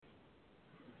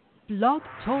Blog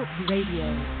Talk Radio.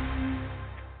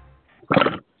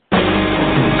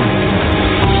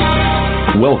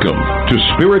 Welcome to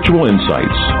Spiritual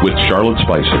Insights with Charlotte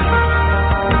Spicer.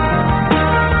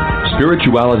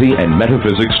 Spirituality and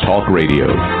Metaphysics Talk Radio,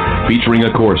 featuring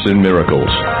A Course in Miracles,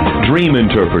 dream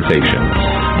interpretation,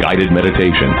 guided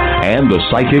meditation, and the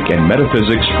psychic and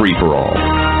metaphysics free-for-all.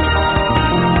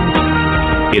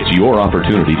 It's your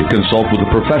opportunity to consult with a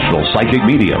professional psychic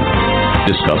medium,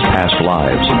 discuss past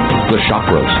lives, the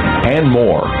chakras, and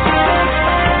more.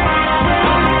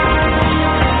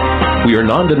 We are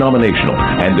non-denominational,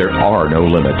 and there are no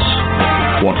limits.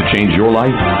 Want to change your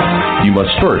life? You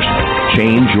must first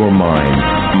change your mind.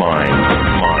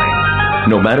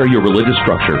 No matter your religious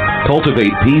structure,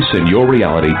 cultivate peace in your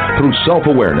reality through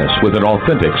self-awareness with an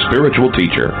authentic spiritual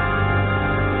teacher.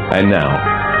 And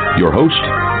now, your host,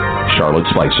 Charlotte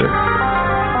Spicer.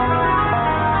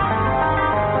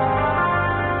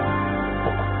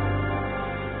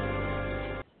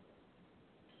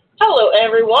 Hello,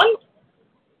 everyone.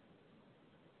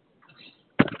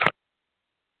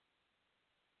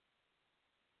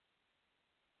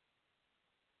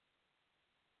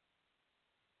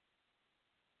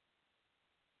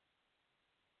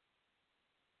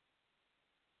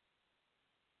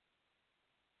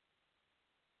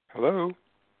 Hello?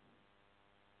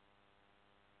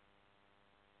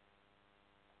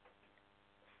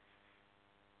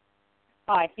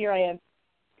 Hi, here I am.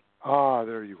 Ah,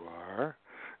 there you are.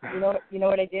 You know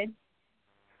what I did?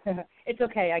 It's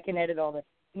okay, I can edit all this.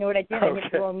 You know what I did? I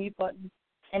hit the wrong mute button,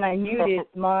 and I muted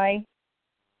my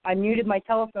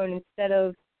telephone instead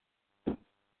of.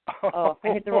 I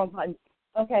hit the wrong button.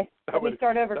 Okay, let me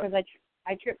start over because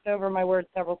I tripped over my words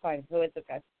several times, so it's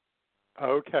okay.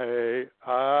 Okay,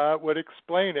 would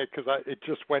explain it because it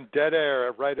just went dead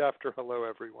air right after hello,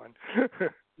 everyone.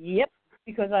 Yep,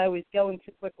 because I was going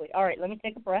too quickly. All right, let me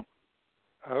take a breath.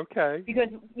 Okay. Because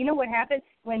you know what happened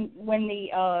when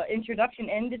the introduction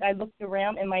ended? I looked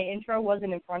around and my intro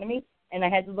wasn't in front of me, and I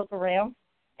had to look around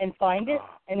and find it,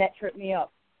 and that tripped me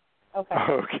up. Okay.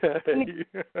 Okay.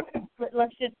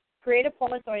 Let's just create a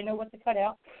pause so I know what to cut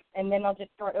out, and then I'll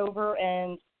just start over.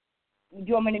 And do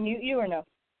you want me to mute you or no?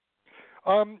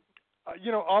 I'll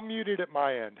mute it at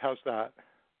my end. How's that?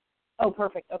 Oh,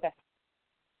 perfect. Okay.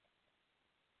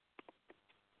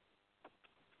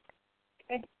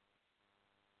 Okay.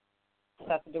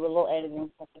 Just have to do a little editing.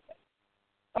 That's okay.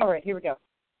 All right, here we go.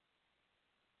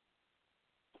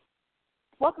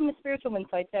 Welcome to Spiritual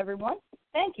Insights, everyone.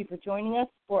 Thank you for joining us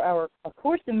for our A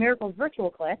Course in Miracles virtual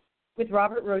class with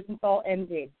Robert Rosenthal,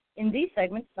 MD. In these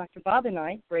segments, Dr. Bob and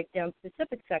I break down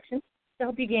specific sections to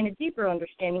help you gain a deeper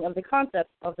understanding of the concepts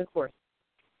of the Course.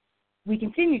 We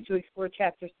continue to explore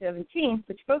Chapter 17,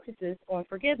 which focuses on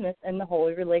forgiveness and the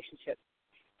holy relationship.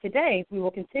 Today, we will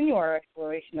continue our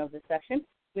exploration of this section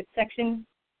with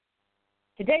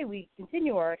Today, we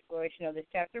continue our exploration of this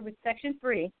chapter with Section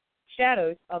 3,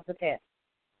 Shadows of the Past.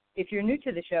 If you're new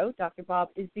to the show, Dr. Bob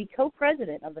is the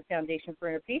co-president of the Foundation for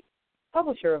Inner Peace,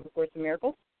 publisher of A Course in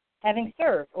Miracles, having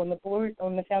served on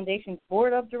the Foundation's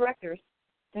board of directors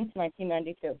since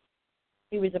 1992.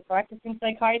 He was a practicing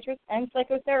psychiatrist and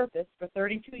psychotherapist for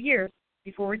 32 years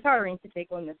before retiring to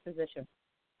take on this position.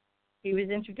 He was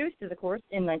introduced to the Course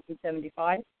in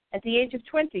 1975 at the age of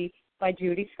 20 by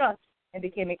Judy Scott and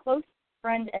became a close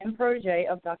friend and protege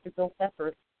of Dr. Bill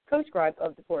Thetford, co-scribe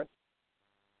of the Course.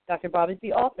 Dr. Bob is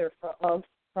the author of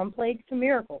From Plagues to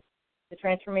Miracles, The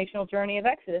Transformational Journey of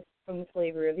Exodus from the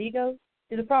Slavery of Ego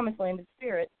to the Promised Land of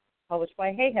Spirit, published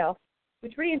by Hay House,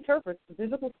 which reinterprets the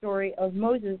biblical story of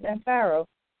Moses and Pharaoh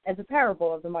as a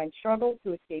parable of the mind's struggle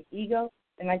to escape ego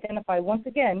and identify once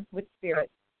again with spirit.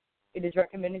 It is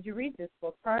recommended you read this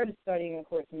book prior to studying A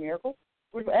Course in Miracles,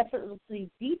 which will effortlessly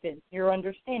deepen your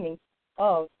understanding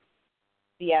of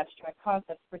the abstract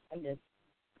concepts presented.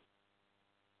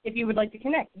 If you would like to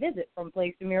connect, visit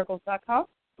FromPlaguesToMiracles.com,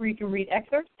 where you can read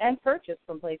excerpts and purchase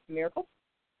From Plagues to Miracles.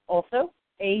 Also,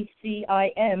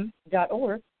 acim.org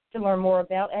to learn more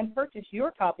about and purchase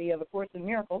your copy of A Course in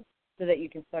Miracles so that you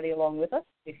can study along with us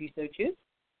if you so choose.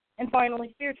 And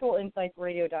finally,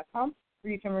 spiritualinsightsradio.com,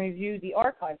 where you can review the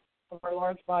archive of our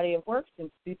large body of work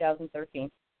since 2013.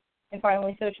 And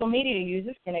finally, social media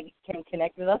users can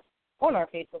connect with us on our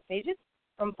Facebook pages,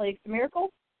 From Plagues to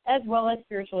Miracles, as well as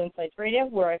Spiritual Insights Radio,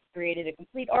 where I've created a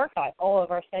complete archive, all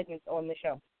of our segments on the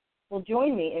show. Well,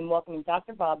 join me in welcoming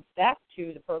Dr. Bob back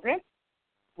to the program,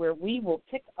 where we will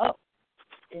pick up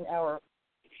in our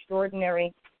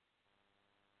extraordinary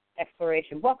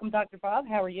exploration. Welcome, Dr. Bob.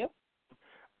 How are you?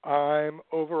 I'm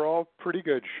overall pretty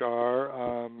good,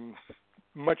 Char.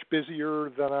 Much busier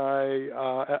than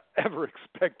I ever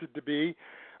expected to be,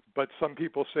 but some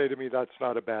people say to me that's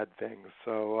not a bad thing.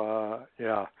 So,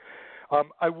 yeah.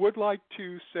 I would like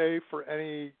to say for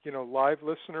any, live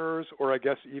listeners, or I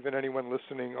guess even anyone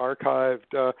listening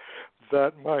archived,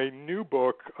 that my new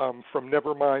book, From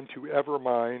Nevermind to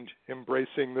Evermind,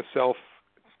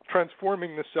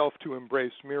 Transforming the Self to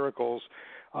Embrace Miracles,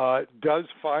 does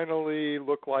finally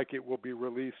look like it will be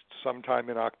released sometime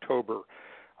in October.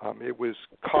 It was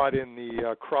caught in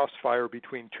the crossfire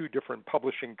between two different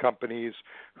publishing companies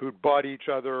who bought each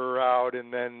other out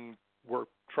and then were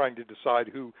trying to decide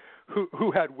who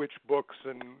had which books,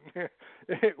 and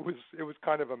it was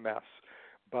kind of a mess.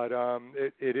 But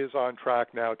it is on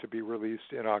track now to be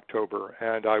released in October,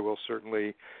 and I will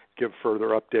certainly give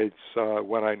further updates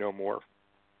when I know more.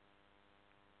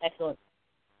 Excellent.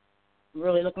 I'm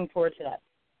really looking forward to that.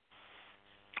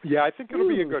 Yeah, I think it'll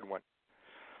be a good one.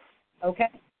 Okay.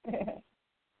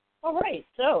 All right,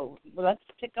 so let's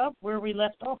pick up where we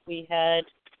left off. We had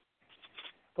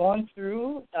gone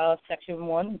through Section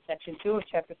 1 and Section 2 of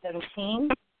Chapter 17,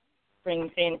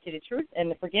 Bringing Sanity to Truth, and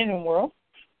the Forgiven World.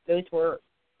 Those were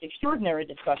extraordinary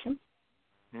discussions.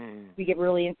 We get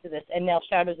really into this. And now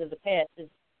Shadows of the Past, is,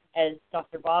 as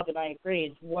Dr. Bob and I agree,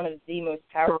 is one of the most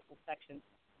powerful sections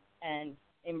and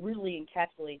really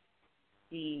encapsulates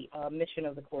the mission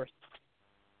of the Course.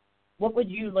 What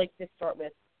would you like to start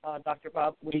with, Dr.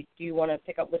 Bob? Do you want to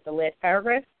pick up with the last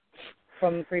paragraph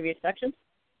from the previous sections?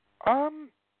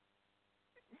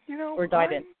 Or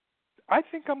dive in? I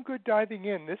think I'm good diving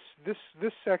in.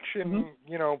 This section,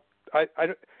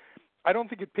 I don't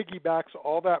think it piggybacks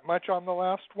all that much on the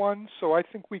last one, so I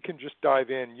think we can just dive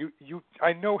in.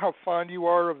 I know how fond you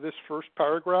are of this first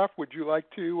paragraph. Would you like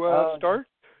to start?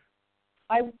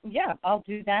 I'll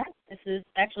do that. This is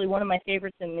actually one of my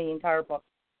favorites in the entire book.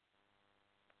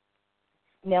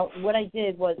 Now, what I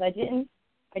did was I didn't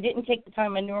take the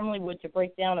time I normally would to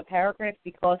break down a paragraph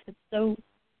because it's so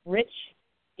rich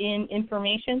in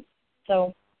information.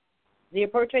 So the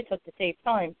approach I took to save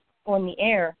time on the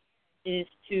air is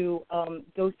to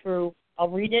go through, I'll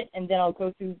read it, and then I'll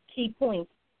go through key points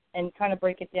and kind of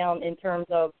break it down in terms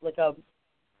of like a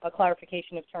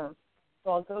clarification of terms.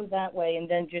 So I'll go that way and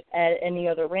then just add any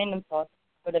other random thoughts.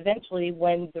 But eventually,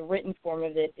 when the written form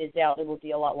of it is out, it will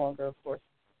be a lot longer, of course.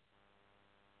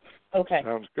 Okay.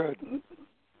 Sounds good.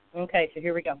 Okay, so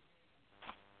here we go.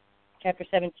 Chapter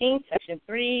 17, Section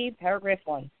 3, Paragraph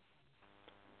 1.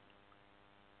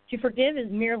 To forgive is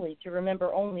merely to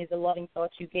remember only the loving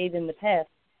thoughts you gave in the past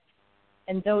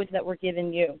and those that were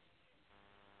given you.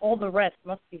 All the rest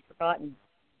must be forgotten.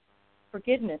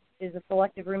 Forgiveness is a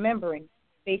selective remembering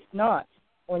based not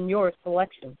on your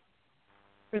selection.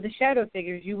 For the shadow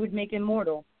figures you would make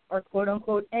immortal are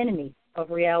quote-unquote enemies of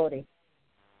reality.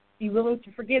 Be willing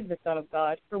to forgive the Son of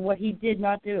God for what he did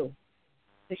not do.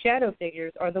 The shadow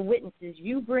figures are the witnesses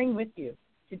you bring with you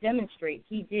to demonstrate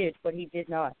he did what he did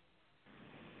not.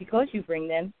 Because you bring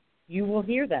them, you will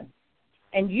hear them.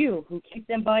 And you, who keep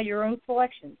them by your own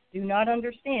selection, do not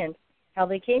understand how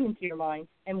they came into your mind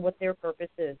and what their purpose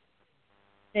is.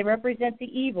 They represent the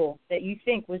evil that you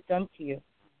think was done to you.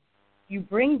 You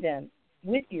bring them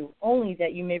with you only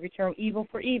that you may return evil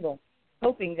for evil,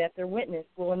 hoping that their witness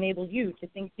will enable you to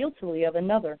think guiltily of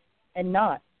another and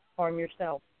not harm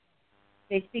yourself.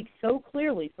 They speak so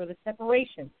clearly for the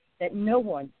separation that no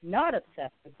one not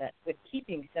obsessed with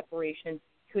keeping separation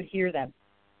could hear them.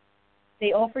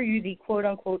 They offer you the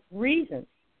quote-unquote reasons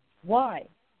why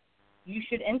you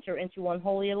should enter into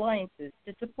unholy alliances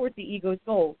to support the ego's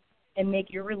goals and make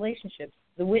your relationships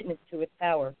the witness to its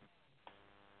power.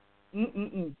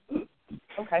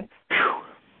 Okay.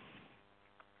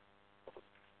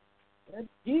 That's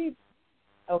deep.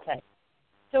 Okay.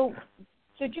 So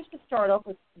just to start off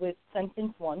with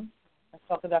sentence 1, let's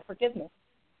talk about forgiveness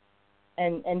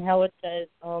and how it says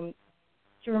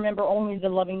to remember only the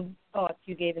loving thoughts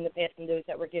you gave in the past and those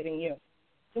that were giving you.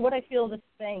 So what I feel this is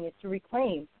saying is to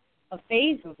reclaim a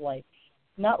phase of life,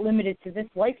 not limited to this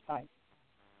lifetime,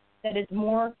 that is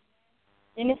more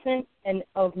innocent and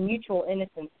of mutual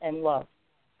innocence and love.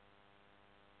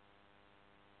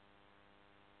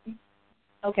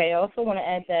 Okay, I also want to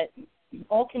add that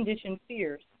all conditioned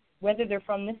fears, whether they're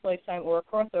from this lifetime or a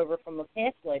crossover from a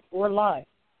past life or life,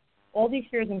 all these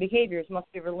fears and behaviors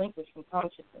must be relinquished from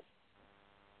consciousness.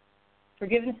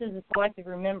 Forgiveness is a selective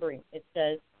remembering, it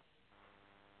says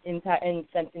in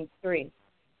sentence 3.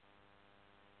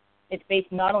 It's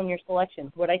based not on your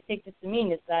selections. What I take this to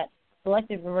mean is that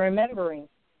selective remembering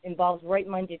involves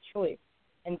right-minded choice.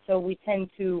 And so we tend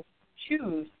to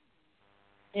choose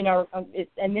in our,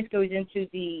 and this goes into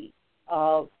the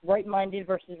right-minded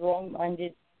versus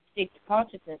wrong-minded states of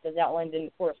consciousness as outlined in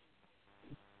the Course.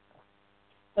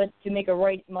 But to make a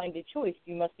right-minded choice,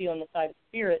 you must be on the side of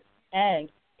spirit and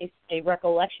a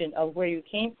recollection of where you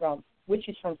came from, which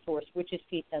is from source, which is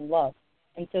peace and love.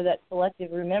 And so that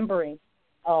selective remembering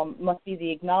must be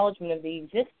the acknowledgement of the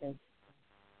existence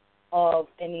of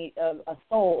a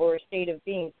soul or a state of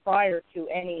being prior to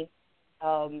any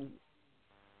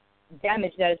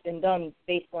damage that has been done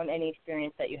based on any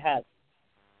experience that you have.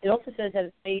 It also says that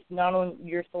it's based not on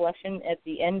your selection at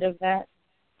the end of that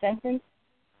sentence,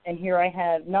 and here I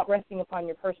have not resting upon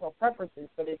your personal preferences,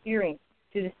 but adhering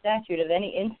to the statute of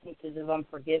any instances of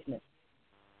unforgiveness.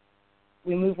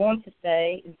 We move on to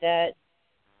say that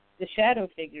the shadow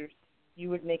figures you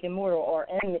would make immortal are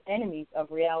enemies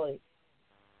of reality.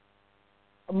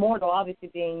 Immortal, obviously,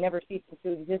 being never ceasing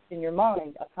to exist in your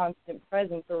mind, a constant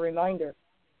presence or reminder.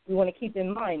 We want to keep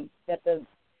in mind that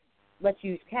let's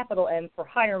use capital M for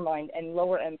higher mind and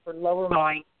lower M for lower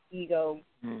mind, ego,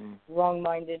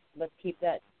 wrong-minded. Let's keep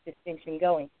that distinction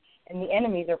going. And the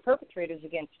enemies are perpetrators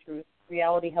against truth,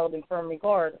 reality held in firm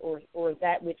regard, or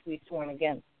that which we've sworn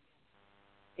against.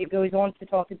 It goes on to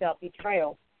talk about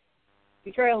betrayal.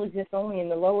 Betrayal exists only in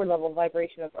the lower level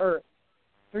vibration of Earth.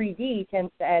 3D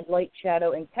tends to add light,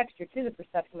 shadow, and texture to the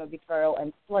perception of betrayal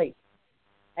and slight.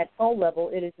 At soul level,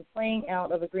 it is the playing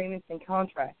out of agreements and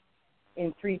contracts.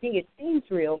 In 3D, it seems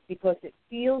real because it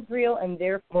feels real, and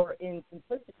therefore, in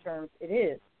simplistic terms, it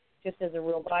is, just as a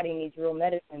real body needs real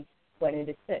medicine when it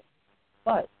is sick.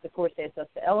 But the Course asks us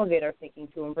to elevate our thinking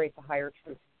to embrace a higher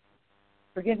truth.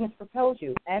 Forgiveness propels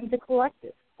you, and the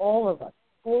collective, all of us,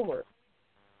 forward,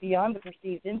 beyond the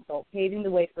perceived insult, paving the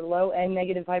way for low and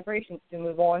negative vibrations to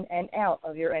move on and out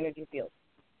of your energy field.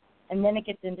 And then it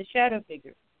gets into shadow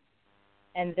figures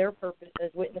and their purpose as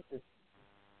witnesses.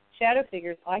 Shadow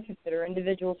figures, I consider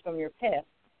individuals from your past.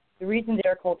 The reason they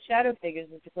are called shadow figures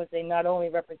is because they not only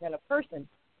represent a person,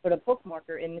 but a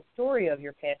bookmarker in the story of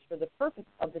your past for the purpose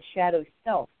of the shadow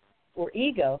self, or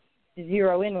ego, to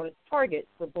zero in on its target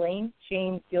for blame,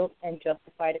 shame, guilt, and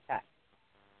justified attack.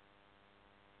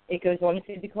 It goes on to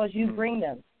say, because you bring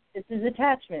them. This is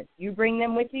attachment. You bring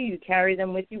them with you. You carry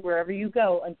them with you wherever you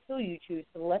go until you choose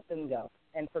to let them go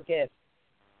and forgive.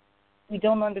 We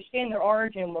don't understand their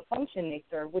origin and what function they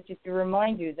serve, which is to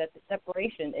remind you that the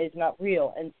separation is not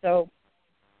real. And so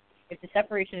if the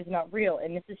separation is not real,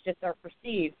 and this is just our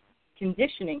perceived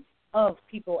conditioning of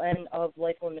people and of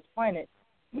life on this planet,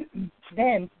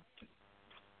 then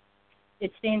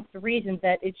it stands to reason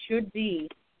that it should be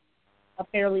a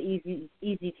fairly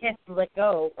easy task to let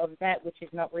go of that which is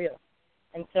not real.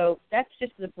 And so that's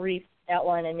just the brief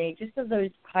outline I made, just of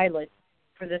those highlights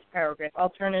for this paragraph. I'll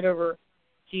turn it over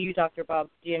to you, Dr. Bob.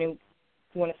 Do you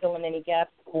want to fill in any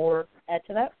gaps or add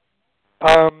to that?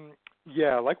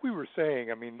 Yeah, like we were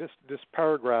saying, I mean, this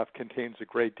paragraph contains a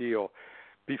great deal.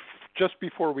 Just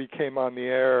before we came on the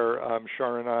air,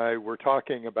 Shar and I were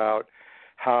talking about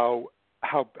how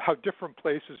different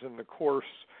places in the Course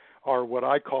are what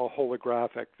I call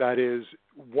holographic. That is,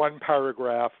 one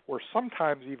paragraph or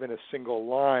sometimes even a single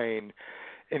line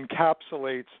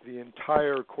encapsulates the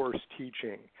entire Course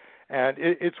teaching. And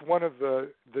it's one of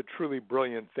the truly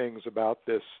brilliant things about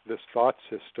this thought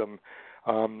system,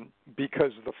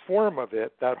 because the form of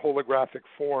it, that holographic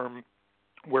form,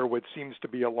 where what seems to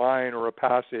be a line or a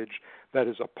passage that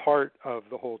is a part of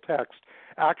the whole text,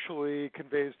 actually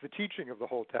conveys the teaching of the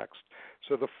whole text.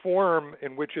 So the form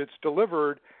in which it's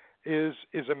delivered is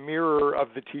a mirror of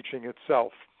the teaching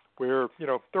itself, where,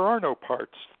 there are no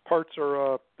parts. Parts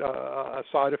are a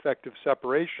side effect of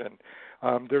separation.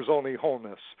 There's only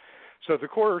wholeness. So the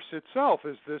Course itself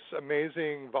is this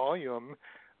amazing volume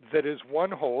that is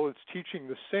one whole. It's teaching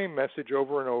the same message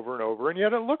over and over and over, and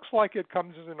yet it looks like it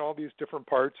comes in all these different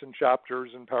parts and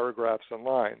chapters and paragraphs and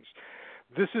lines.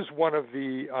 This is one of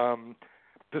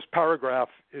this paragraph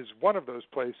is one of those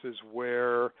places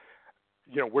where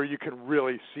you can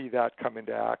really see that come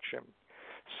into action.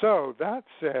 So that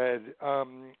said,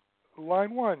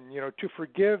 line 1, to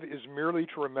forgive is merely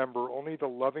to remember only the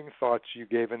loving thoughts you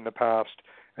gave in the past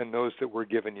and those that were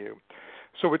given you.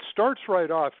 So it starts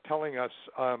right off telling us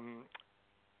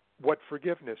what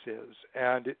forgiveness is,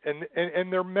 and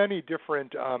there are many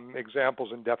different examples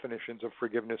and definitions of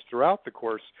forgiveness throughout the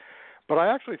Course, but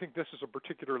I actually think this is a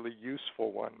particularly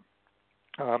useful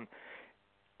one.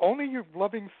 Only your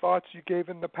loving thoughts you gave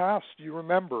in the past you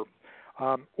remember,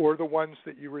 or the ones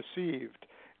that you received.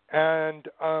 And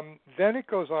then it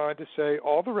goes on to say,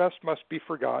 all the rest must be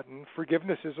forgotten.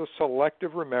 Forgiveness is a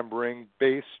selective remembering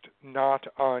based not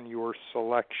on your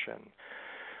selection.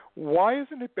 Why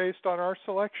isn't it based on our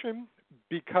selection?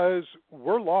 Because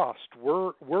we're lost.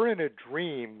 We're in a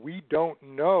dream. We don't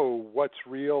know what's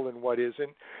real and what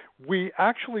isn't. we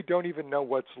actually don't even know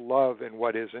what's love and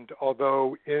what isn't,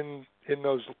 although in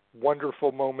those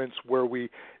wonderful moments where we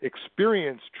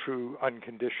experience true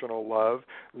unconditional love,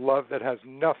 love that has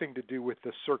nothing to do with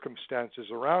the circumstances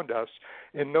around us,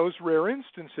 in those rare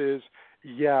instances,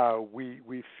 yeah,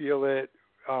 we feel it,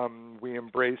 we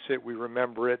embrace it, we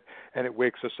remember it, and it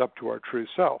wakes us up to our true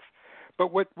self.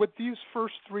 But what these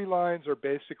first three lines are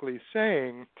basically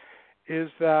saying is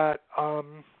that,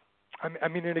 I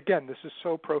mean, and again, this is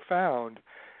so profound,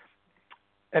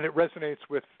 and it resonates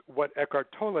with what Eckhart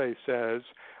Tolle says,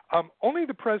 only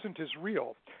the present is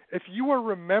real. If you are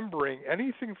remembering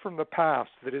anything from the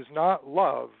past that is not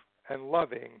love and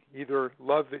loving, either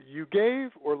love that you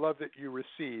gave or love that you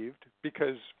received,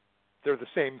 because they're the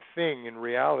same thing in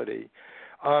reality,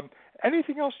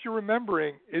 anything else you're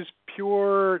remembering is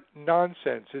pure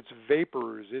nonsense. It's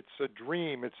vapors. It's a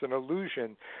dream. It's an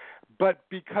illusion. But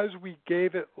because we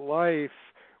gave it life,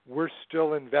 we're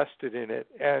still invested in it.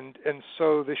 And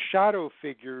so the shadow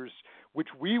figures, which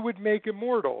we would make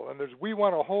immortal, and we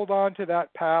want to hold on to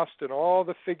that past and all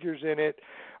the figures in it,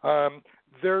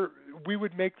 we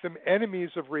would make them enemies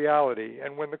of reality.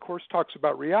 And when the Course talks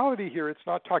about reality here, it's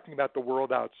not talking about the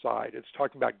world outside. It's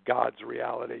talking about God's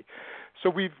reality. So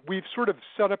we've sort of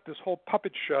set up this whole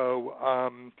puppet show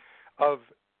of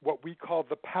what we call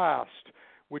the past,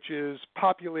 which is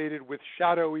populated with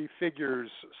shadowy figures,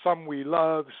 some we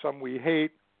love, some we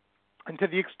hate. And to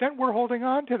the extent we're holding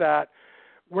on to that,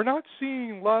 we're not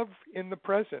seeing love in the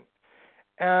present.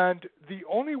 And the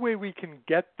only way we can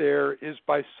get there is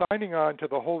by signing on to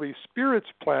the Holy Spirit's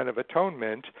plan of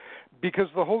atonement, because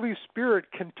the Holy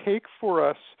Spirit can take for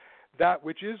us that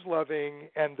which is loving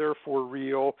and therefore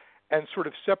real and sort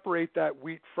of separate that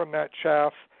wheat from that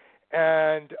chaff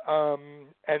and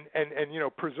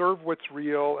preserve what's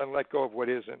real and let go of what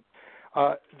isn't.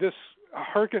 This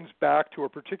harkens back to a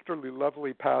particularly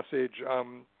lovely passage,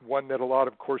 one that a lot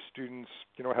of Course students,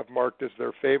 have marked as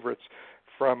their favorites,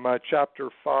 from chapter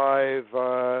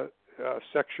 5,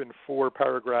 section 4,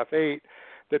 paragraph 8,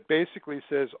 that basically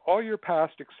says, all your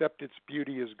past except its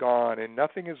beauty is gone, and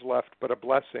nothing is left but a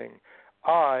blessing.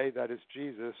 I, that is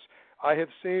Jesus, I have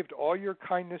saved all your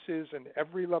kindnesses and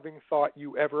every loving thought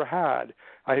you ever had.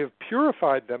 I have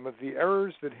purified them of the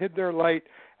errors that hid their light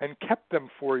and kept them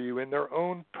for you in their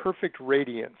own perfect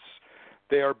radiance.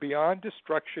 They are beyond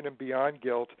destruction and beyond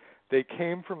guilt. They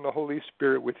came from the Holy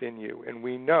Spirit within you, and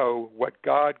we know what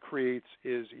God creates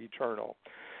is eternal.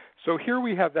 So here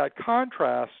we have that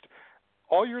contrast.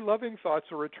 All your loving thoughts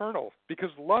are eternal because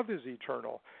love is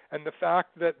eternal. And the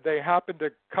fact that they happen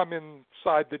to come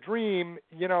inside the dream,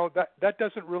 that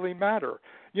doesn't really matter.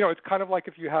 It's kind of like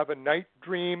if you have a night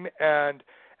dream and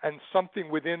something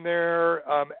within there,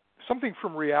 something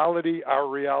from reality, our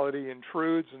reality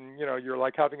intrudes, and, you're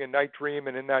like having a night dream,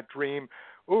 and in that dream,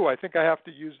 I think I have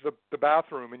to use the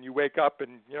bathroom, and you wake up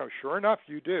and, sure enough,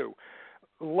 you do.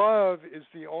 Love is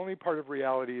the only part of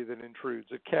reality that intrudes.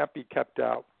 It can't be kept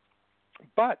out.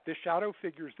 But the shadow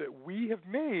figures that we have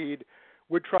made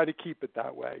would try to keep it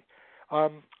that way.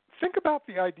 Think about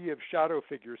the idea of shadow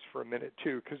figures for a minute,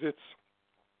 too, because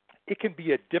it can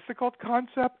be a difficult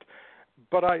concept,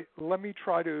 but let me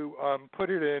try to put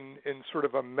it in sort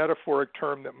of a metaphoric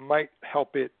term that might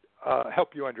help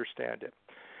you understand it.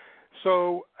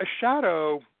 So a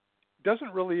shadow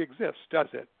doesn't really exist, does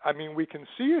it? I mean, we can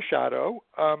see a shadow,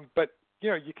 but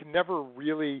you can never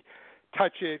really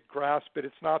touch it, grasp it.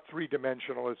 It's not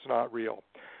three-dimensional. It's not real.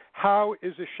 How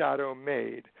is a shadow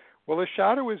made? Well, a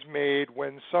shadow is made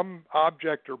when some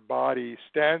object or body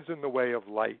stands in the way of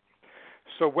light.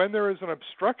 So when there is an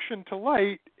obstruction to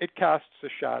light, it casts a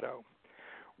shadow.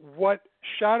 What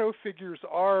shadow figures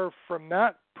are from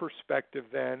that perspective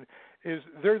then is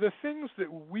they're the things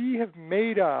that we have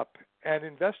made up and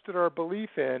invested our belief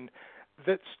in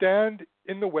that stand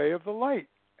in the way of the light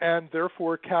and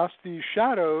therefore cast these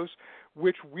shadows,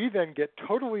 which we then get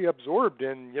totally absorbed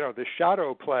in, the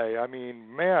shadow play. I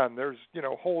mean, man, there's,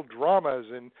 whole dramas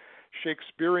and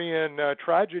Shakespearean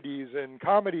tragedies and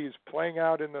comedies playing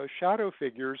out in those shadow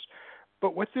figures.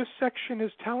 But what this section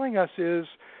is telling us is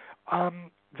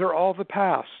they're all the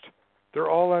past. They're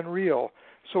all unreal.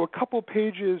 So a couple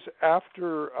pages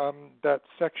after that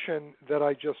section that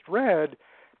I just read,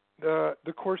 the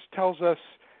Course tells us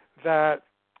that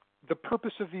the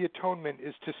purpose of the atonement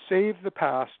is to save the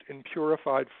past in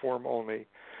purified form only.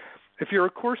 If you're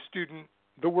a Course student,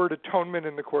 the word atonement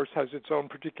in the Course has its own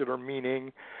particular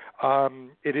meaning.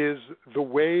 It is the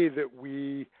way that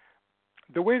we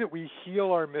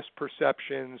heal our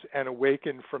misperceptions and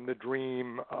awaken from the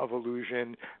dream of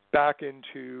illusion back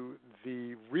into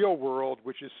the real world,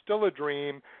 which is still a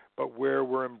dream, but where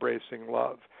we're embracing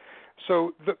love.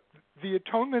 So the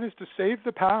atonement is to save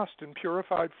the past in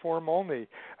purified form only.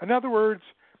 In other words,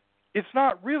 it's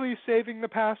not really saving the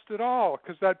past at all,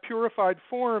 because that purified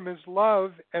form is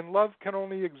love, and love can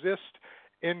only exist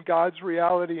in God's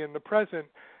reality in the present.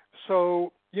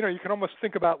 So, you can almost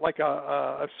think about like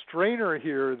a strainer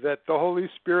here, that the Holy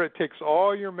Spirit takes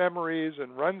all your memories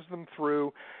and runs them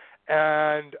through,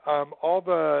 and all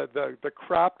the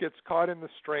crap gets caught in the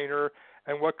strainer,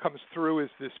 and what comes through is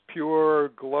this pure,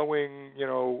 glowing,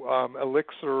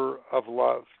 elixir of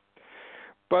love.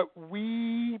 But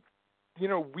we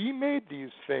made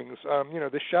these things.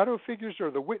 The shadow figures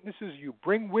are the witnesses you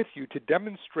bring with you to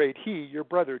demonstrate he, your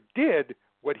brother, did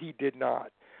what he did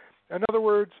not. In other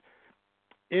words,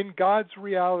 in God's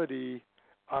reality,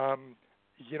 the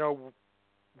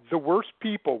worst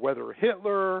people, whether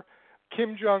Hitler,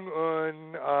 Kim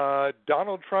Jong-un,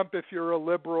 Donald Trump if you're a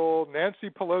liberal, Nancy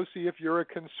Pelosi if you're a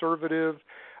conservative,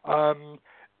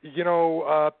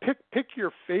 pick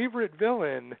your favorite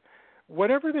villain.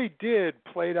 Whatever they did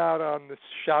played out on the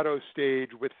shadow stage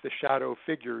with the shadow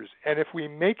figures. And if we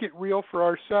make it real for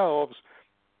ourselves,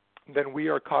 then we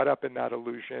are caught up in that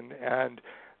illusion, and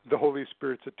the Holy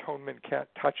Spirit's atonement can't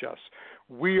touch us.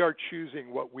 We are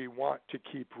choosing what we want to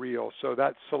keep real. So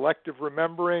that selective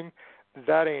remembering,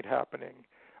 that ain't happening.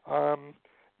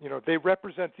 They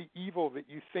represent the evil that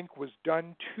you think was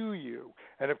done to you.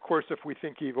 And, of course, if we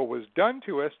think evil was done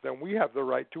to us, then we have the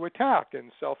right to attack in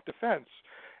self-defense.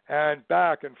 And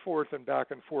back and forth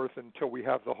until we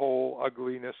have the whole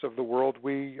ugliness of the world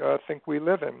we think we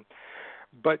live in.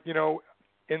 But,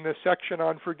 in the section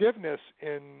on forgiveness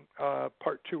in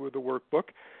part 2 of the workbook,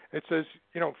 it says,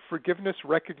 forgiveness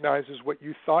recognizes what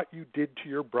you thought you did to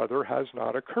your brother has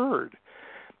not occurred.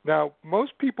 Now,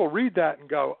 most people read that and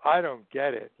go, I don't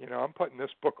get it. I'm putting this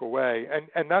book away.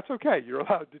 And that's okay. You're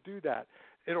allowed to do that.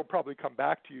 It'll probably come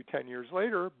back to you 10 years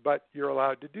later, but you're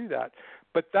allowed to do that.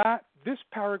 But this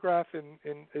paragraph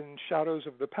in Shadows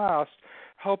of the Past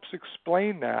helps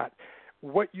explain that.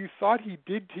 What you thought he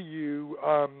did to you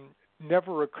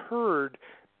never occurred,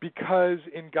 because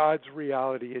in God's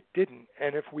reality it didn't.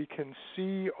 And if we can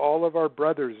see all of our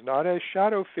brothers not as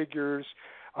shadow figures,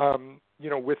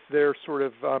 with their sort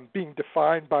of being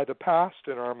defined by the past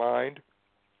in our mind,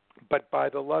 but by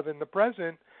the love in the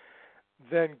present,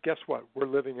 then guess what? We're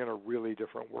living in a really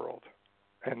different world.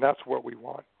 And that's what we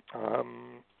want.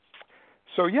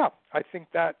 I think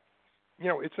that,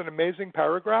 it's an amazing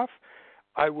paragraph.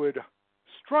 I would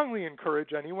strongly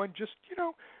encourage anyone just,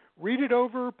 read it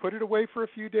over, put it away for a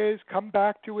few days, come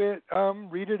back to it,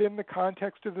 read it in the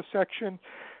context of the section.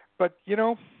 But,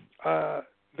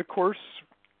 the course,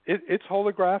 it's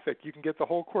holographic. You can get the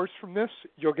whole course from this.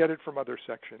 You'll get it from other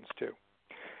sections too.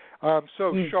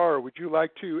 Shar, would you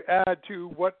like to add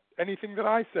to anything that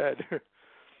I said?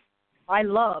 I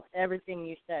love everything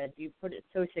you said. You put it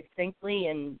so succinctly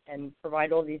and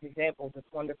provide all these examples. It's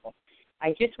wonderful.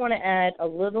 I just want to add a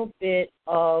little bit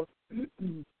of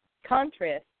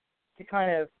contrast to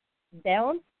kind of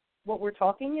balance what we're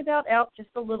talking about out just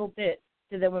a little bit,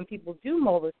 so that when people do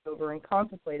mull this over and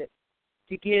contemplate it,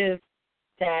 to give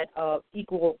that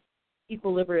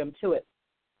equilibrium to it.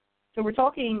 So we're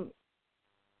talking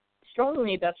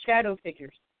strongly about shadow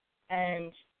figures,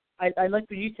 and I like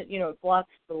what you said. It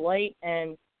blocks the light,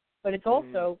 but it's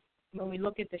also, when we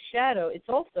look at the shadow, it's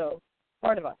also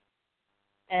part of us,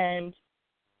 and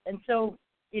so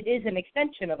it is an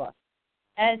extension of us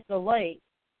as the light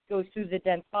goes through the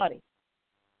dense body.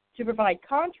 To provide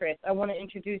contrast, I want to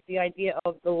introduce the idea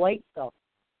of the light self,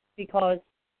 because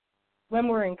when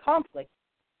we're in conflict,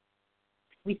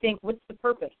 we think, what's the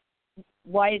purpose?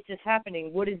 Why is this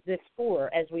happening? What is this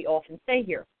for, as we often say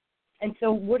here? And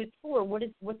so what it's for, what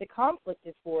the conflict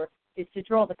is for, is to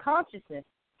draw the consciousness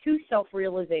to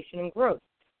self-realization and growth.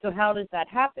 So how does that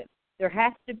happen? There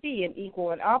has to be an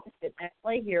equal and opposite at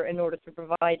play here in order to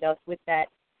provide us with that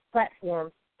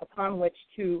platform upon which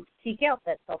to seek out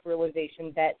that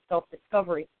self-realization, that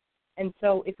self-discovery. And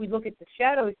so if we look at the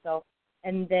shadow self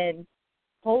and then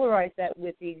polarize that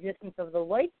with the existence of the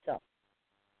light self,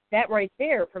 that right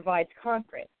there provides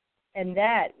contrast, and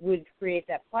that would create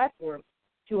that platform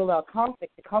to allow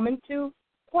conflict to come into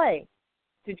play,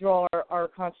 to draw our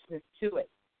consciousness to it.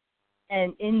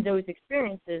 And in those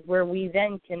experiences where we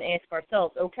then can ask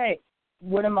ourselves, okay,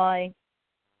 what are my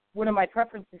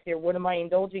preferences here? What am I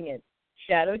indulging in?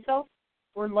 Shadow self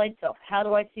or light self? How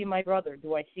do I see my brother?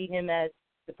 Do I see him as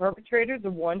the perpetrator,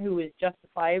 the one who is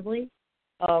justifiably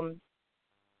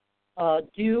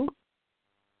due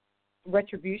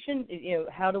retribution?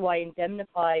 How do I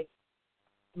indemnify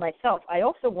myself? I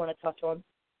also want to touch on,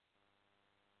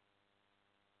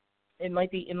 it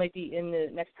might be in the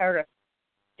next paragraph.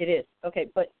 It is. Okay,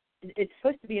 but it's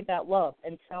supposed to be about love.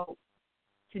 And so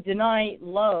to deny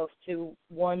love to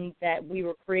one that we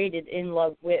were created in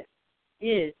love with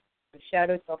is the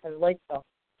shadow self and light self.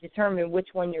 Determine which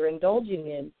one you're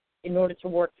indulging in order to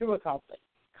work through a conflict.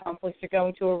 Conflicts are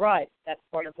going to arise. That's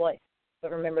part of life.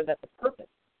 But remember that the purpose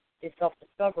is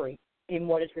self-discovery in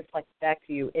what is reflected back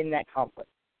to you in that conflict.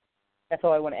 That's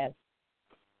all I want to add.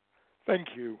 Thank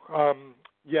you.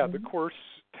 The Course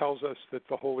tells us that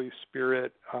the Holy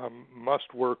Spirit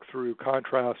must work through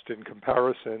contrast and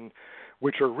comparison,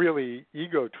 which are really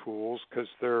ego tools because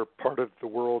they're part of the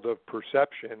world of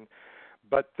perception,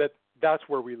 but that's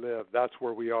where we live. That's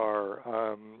where we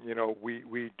are.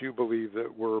 We do believe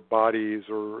that we're bodies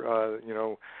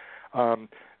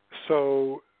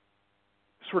so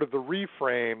sort of the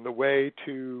reframe, the way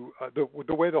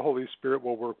the Holy Spirit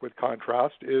will work with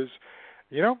contrast is,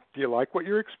 do you like what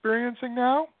you're experiencing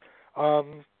now?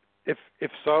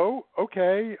 If so,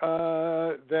 okay,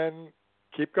 then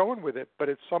keep going with it. But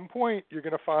at some point, you're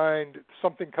going to find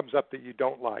something comes up that you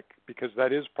don't like, because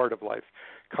that is part of life.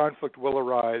 Conflict will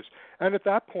arise. And at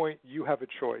that point, you have a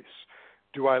choice.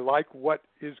 Do I like what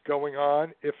is going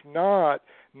on? If not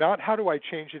how do I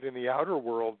change it in the outer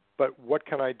world, but what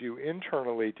can I do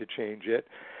internally to change it?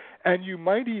 And you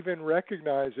might even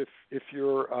recognize if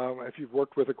you've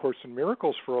worked with A Course in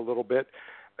Miracles for a little bit,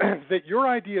 that your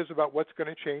ideas about what's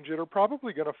going to change it are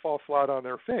probably going to fall flat on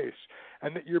their face,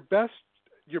 and that your best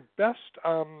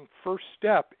first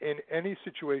step in any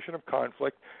situation of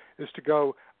conflict is to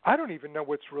go, I don't even know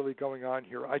what's really going on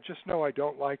here. I just know I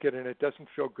don't like it and it doesn't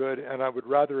feel good, and I would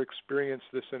rather experience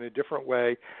this in a different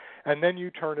way. And then you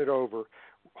turn it over.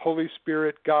 Holy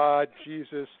Spirit, God,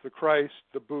 Jesus, the Christ,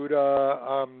 the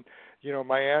Buddha,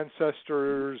 my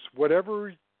ancestors,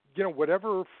 whatever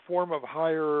form of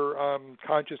higher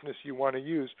consciousness you want to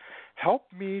use, help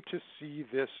me to see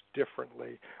this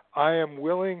differently. I am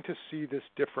willing to see this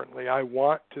differently. I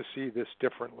want to see this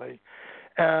differently.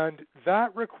 And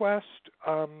that request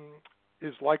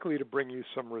is likely to bring you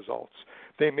some results.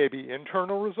 They may be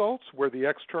internal results where the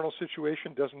external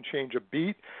situation doesn't change a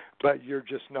beat, but you're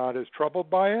just not as troubled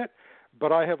by it.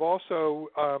 But I have also,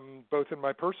 both in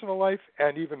my personal life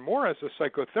and even more as a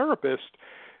psychotherapist,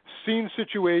 seen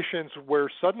situations where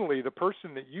suddenly the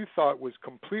person that you thought was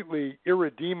completely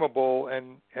irredeemable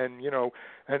and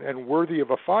worthy of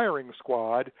a firing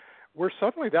squad, where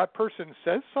suddenly that person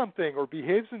says something or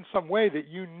behaves in some way that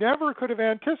you never could have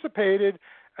anticipated,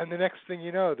 and the next thing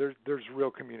you know, there's real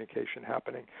communication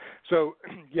happening. So,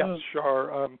 yes,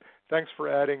 Shar, thanks for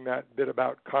adding that bit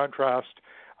about contrast,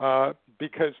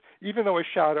 because even though a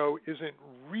shadow isn't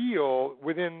real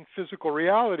within physical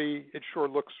reality, it sure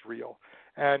looks real,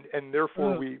 and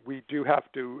therefore we do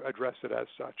have to address it as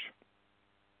such.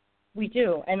 We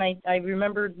do, and I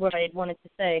remembered what I had wanted to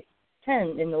say,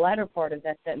 10, in the latter part of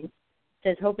that sentence.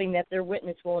 Says, hoping that their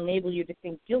witness will enable you to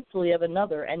think guiltily of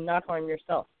another and not harm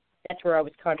yourself. That's where I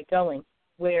was kind of going,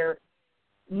 where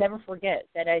never forget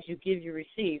that as you give, you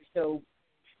receive. So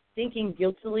thinking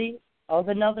guiltily of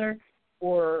another,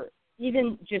 or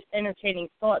even just entertaining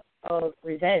thoughts of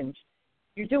revenge,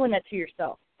 you're doing that to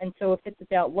yourself. And so if it's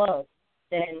about love,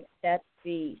 then that's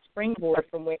the springboard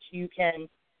from which you can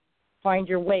find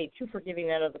your way to forgiving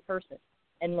that other person.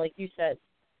 And like you said,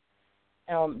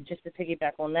 just to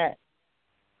piggyback on that,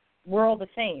 we're all the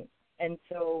same. And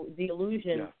so the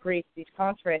illusion creates these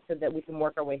contrasts so that we can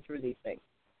work our way through these things.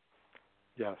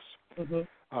 Yes.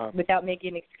 Without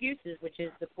making excuses, which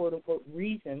is the quote-unquote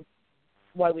reason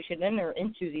why we should enter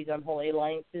into these unholy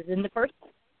alliances in the first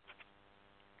place.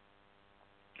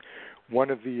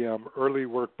 One of the early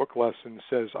workbook lessons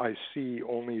says, I see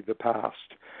only the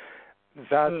past.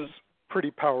 That's a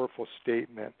pretty powerful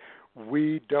statement.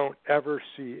 We don't ever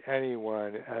see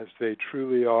anyone as they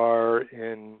truly are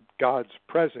in God's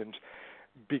presence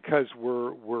because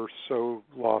we're so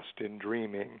lost in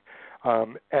dreaming.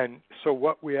 And so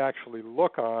what we actually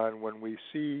look on when we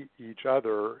see each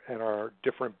other and our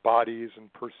different bodies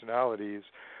and personalities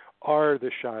are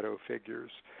the shadow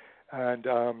figures. And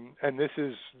this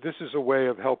is a way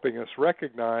of helping us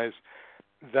recognize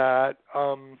that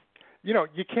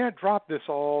you can't drop this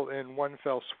all in one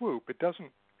fell swoop. It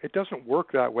doesn't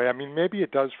work that way. I mean, maybe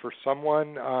it does for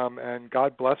someone, and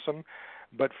God bless them,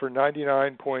 but for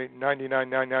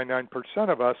 99.99999%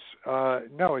 of us,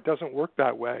 no, it doesn't work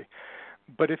that way.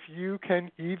 But if you can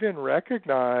even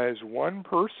recognize one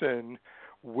person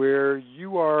where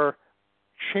you are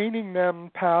chaining them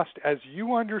past as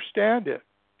you understand it,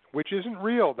 which isn't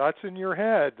real, that's in your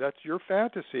head, that's your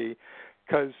fantasy,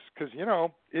 because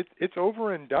it's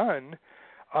over and done.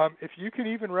 If you can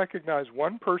even recognize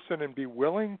one person and be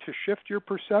willing to shift your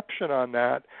perception on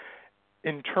that,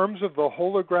 in terms of the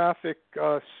holographic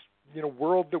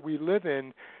world that we live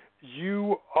in,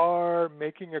 you are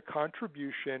making a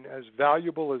contribution as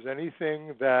valuable as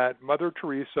anything that Mother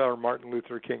Teresa or Martin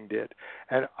Luther King did.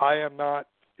 And I am not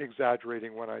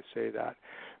exaggerating when I say that.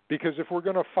 Because if we're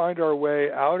going to find our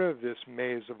way out of this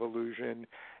maze of illusion,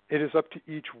 it is up to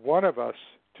each one of us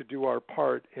to do our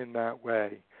part in that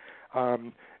way.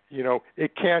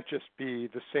 It can't just be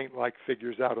the saint-like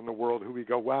figures out in the world who we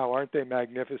go, wow, aren't they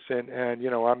magnificent? And,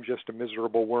 I'm just a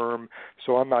miserable worm,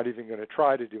 so I'm not even going to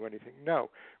try to do anything. No,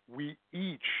 we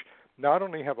each not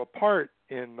only have a part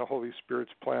in the Holy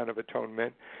Spirit's plan of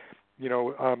atonement.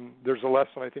 There's a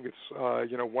lesson, I think it's,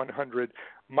 100.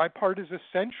 My part is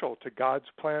essential to God's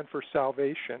plan for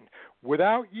salvation.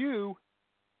 Without you,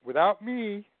 without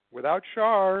me, without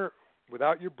Shar,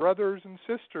 without your brothers and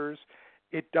sisters,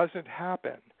 it doesn't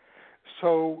happen.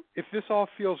 So if this all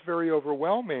feels very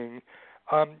overwhelming,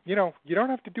 you don't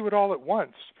have to do it all at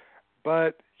once.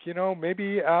 But,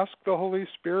 maybe ask the Holy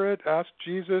Spirit, ask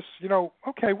Jesus,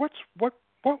 okay, what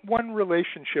one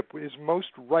relationship is most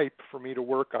ripe for me to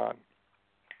work on?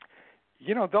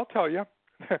 They'll tell you.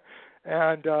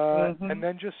 And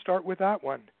then just start with that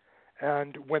one.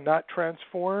 And when that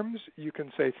transforms, you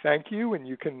can say thank you, and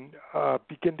you can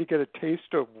begin to get a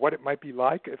taste of what it might be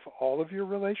like if all of your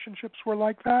relationships were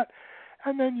like that.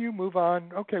 And then you move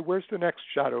on. Okay, where's the next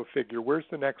shadow figure? Where's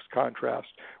the next contrast?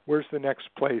 Where's the next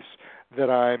place that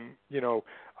I'm,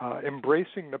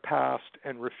 embracing the past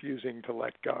and refusing to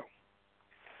let go?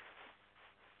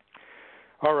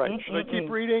 All right, should I keep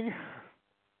reading?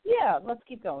 Yeah, let's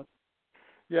keep going.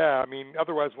 Yeah,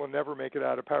 otherwise we'll never make it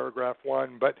out of paragraph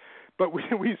 1. But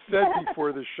we said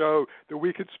before the show that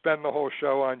we could spend the whole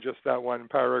show on just that one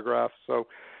paragraph. So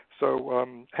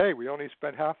hey, we only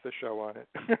spent half the show on it.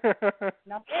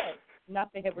 Not bad.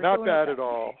 Not bad. Not bad at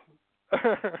all.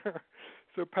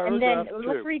 So paragraph 2. And then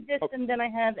let's read this, and then I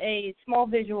have a small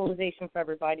visualization for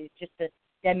everybody just to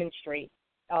demonstrate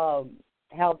how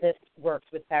this works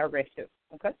with paragraph 2.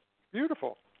 Okay?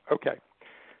 Beautiful. Okay.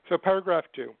 So paragraph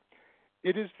 2.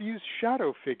 It is these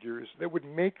shadow figures that would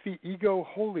make the ego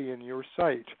holy in your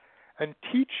sight and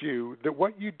teach you that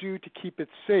what you do to keep it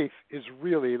safe is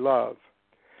really love.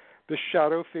 The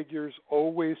shadow figures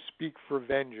always speak for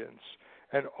vengeance,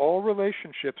 and all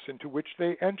relationships into which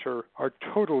they enter are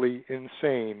totally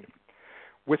insane.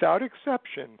 Without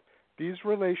exception, these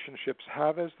relationships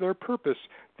have as their purpose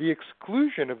the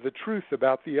exclusion of the truth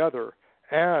about the other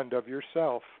and of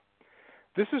yourself.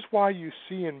 This is why you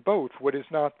see in both what is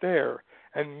not there,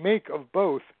 and make of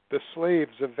both the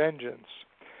slaves of vengeance,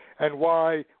 and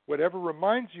why whatever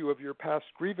reminds you of your past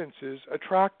grievances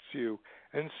attracts you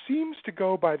and seems to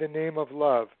go by the name of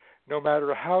love, no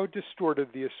matter how distorted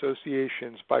the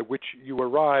associations by which you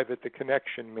arrive at the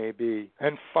connection may be.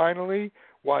 And finally,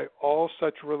 why all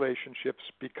such relationships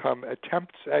become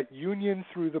attempts at union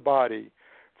through the body,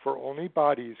 for only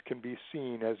bodies can be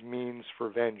seen as means for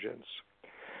vengeance.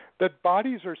 That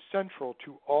bodies are central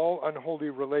to all unholy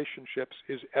relationships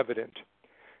is evident.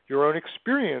 Your own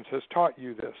experience has taught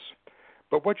you this.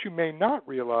 But what you may not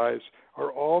realize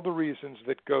are all the reasons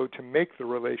that go to make the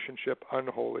relationship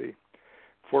unholy.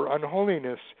 For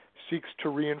unholiness seeks to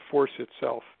reinforce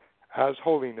itself, as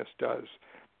holiness does,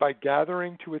 by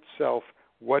gathering to itself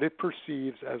what it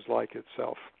perceives as like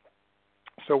itself.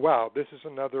 So, wow, this is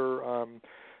another,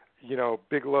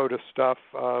 big load of stuff.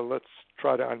 Let's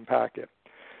try to unpack it.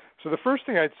 So the first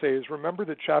thing I'd say is remember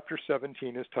that Chapter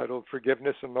 17 is titled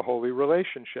Forgiveness and the Holy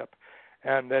Relationship,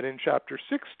 and that in Chapter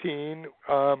 16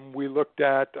 we looked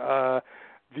at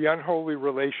the unholy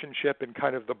relationship and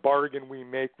kind of the bargain we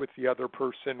make with the other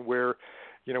person where,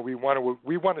 we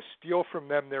want to steal from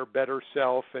them their better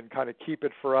self and kind of keep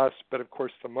it for us, but of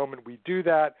course the moment we do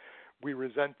that, we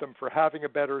resent them for having a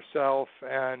better self,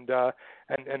 and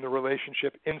the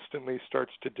relationship instantly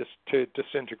starts to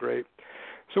disintegrate.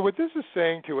 So what this is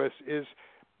saying to us is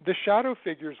the shadow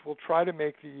figures will try to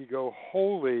make the ego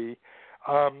holy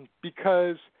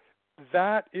because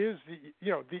that is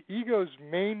the ego's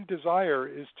main desire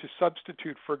is to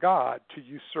substitute for God, to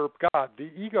usurp God. The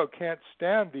ego can't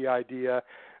stand the idea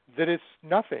that it's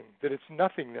nothing, that it's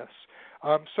nothingness.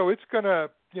 So it's going to,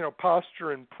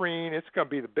 posture and preen. It's going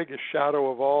to be the biggest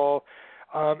shadow of all.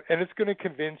 And it's going to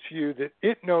convince you that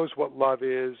it knows what love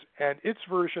is, and its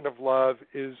version of love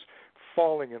is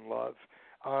falling in love.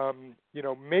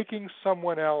 Making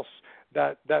someone else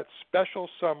that special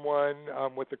someone,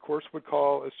 what the Course would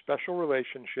call a special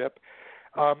relationship,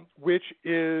 which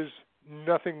is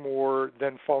nothing more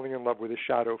than falling in love with a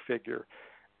shadow figure.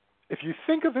 If you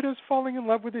think of it as falling in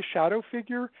love with a shadow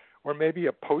figure, or maybe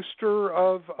a poster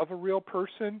of a real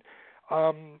person,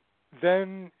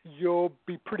 then you'll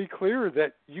be pretty clear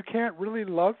that you can't really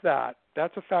love that.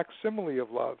 That's a facsimile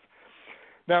of love.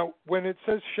 Now, when it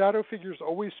says shadow figures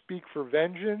always speak for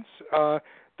vengeance,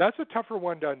 that's a tougher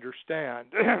one to understand.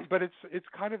 But it's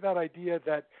kind of that idea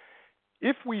that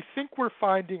if we think we're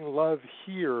finding love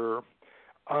here,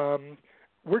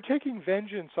 we're taking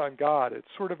vengeance on God. It's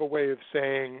sort of a way of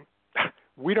saying,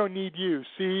 we don't need you.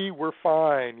 See, we're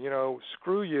fine.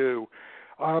 Screw you.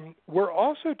 We're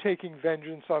also taking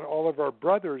vengeance on all of our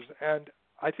brothers, and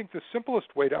I think the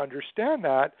simplest way to understand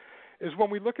that is when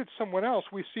we look at someone else,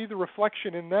 we see the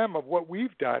reflection in them of what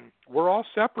we've done. We're all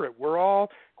separate. We're all,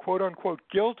 quote unquote,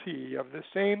 guilty of the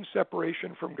same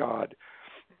separation from God.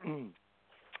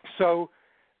 So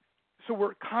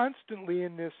we're constantly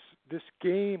in this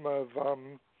game of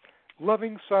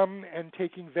loving some and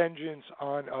taking vengeance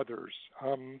on others.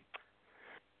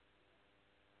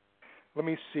 Let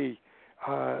me see.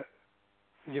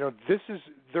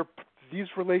 These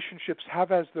relationships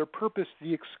have as their purpose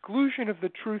the exclusion of the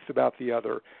truth about the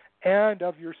other and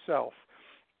of yourself.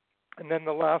 And then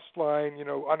the last line,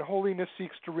 unholiness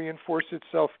seeks to reinforce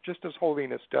itself just as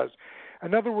holiness does.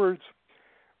 In other words,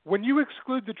 when you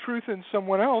exclude the truth in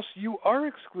someone else, you are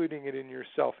excluding it in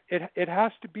yourself. It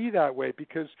has to be that way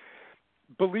because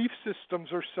belief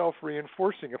systems are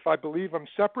self-reinforcing. If I believe I'm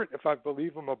separate, if I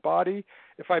believe I'm a body,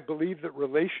 if I believe that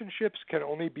relationships can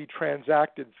only be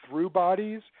transacted through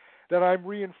bodies, then I'm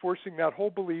reinforcing that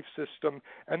whole belief system,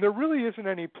 and there really isn't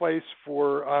any place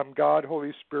for God,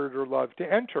 Holy Spirit, or love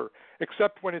to enter,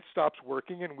 except when it stops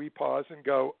working and we pause and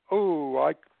go, oh,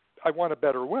 I want a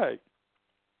better way.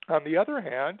 On the other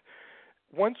hand,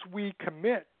 once we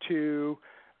commit to,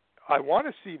 I want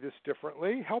to see this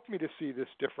differently, help me to see this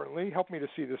differently, help me to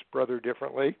see this brother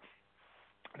differently,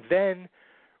 then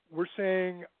we're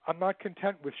saying, I'm not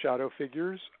content with shadow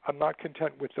figures. I'm not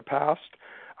content with the past.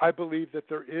 I believe that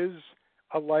there is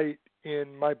a light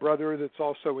in my brother that's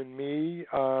also in me,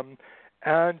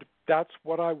 and that's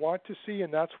what I want to see,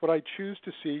 and that's what I choose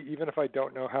to see, even if I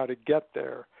don't know how to get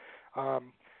there.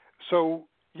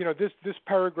 This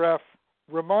paragraph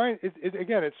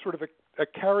again, it's sort of a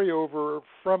carryover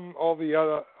from all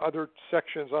the other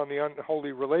sections on the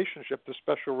unholy relationship, the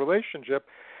special relationship,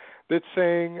 that's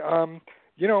saying,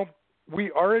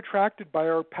 we are attracted by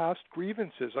our past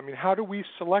grievances. I mean, how do we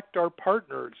select our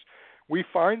partners? We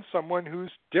find someone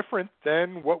who's different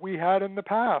than what we had in the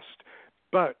past.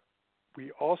 But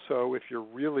we also, if you're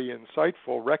really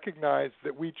insightful, recognize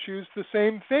that we choose the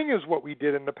same thing as what we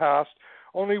did in the past,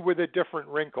 only with a different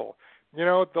wrinkle.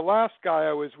 The last guy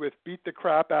I was with beat the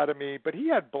crap out of me, but he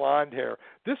had blonde hair.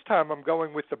 This time I'm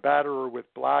going with the batterer with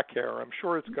black hair. I'm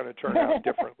sure it's going to turn out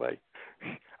differently.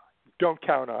 Don't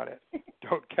count on it.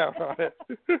 Don't count on it.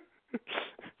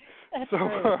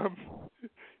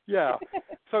 Yeah.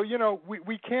 So,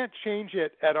 we can't change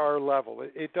it at our level.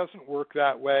 It doesn't work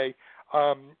that way.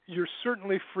 You're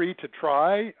certainly free to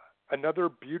try. Another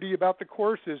beauty about the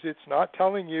Course is it's not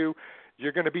telling you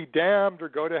you're going to be damned or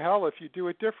go to hell if you do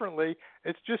it differently.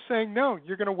 It's just saying, no,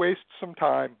 you're going to waste some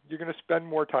time. You're going to spend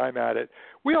more time at it.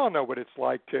 We all know what it's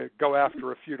like to go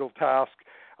after a futile task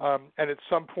and at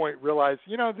some point realize,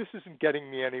 this isn't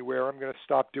getting me anywhere. I'm going to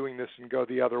stop doing this and go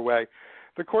the other way.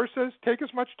 The Course says take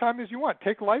as much time as you want.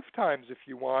 Take lifetimes if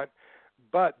you want,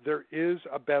 but there is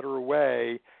a better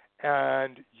way,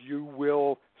 and you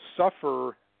will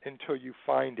suffer until you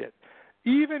find it.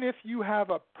 Even if you have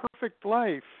a perfect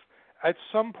life, at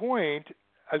some point,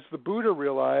 as the Buddha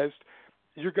realized,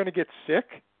 you're going to get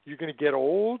sick, you're going to get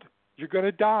old, you're going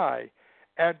to die.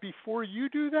 And before you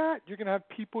do that, you're going to have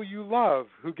people you love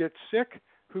who get sick,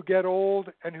 who get old,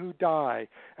 and who die.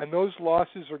 And those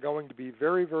losses are going to be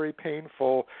very, very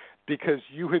painful because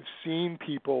you have seen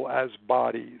people as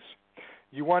bodies.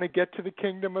 You want to get to the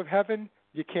kingdom of heaven?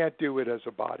 You can't do it as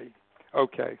a body.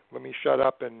 Okay, let me shut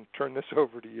up and turn this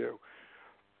over to you.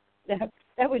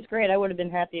 That was great. I would have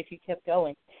been happy if you kept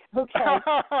going. Okay.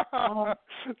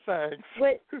 Thanks.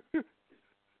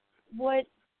 What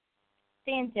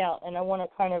stands out, and I want to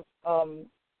kind of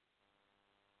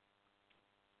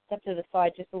step to the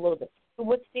side just a little bit. So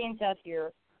what stands out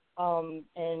here,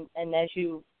 and as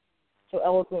you so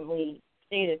eloquently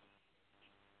stated,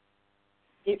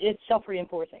 it's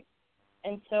self-reinforcing.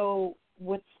 And so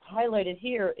what's highlighted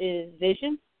here is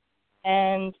vision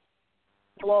and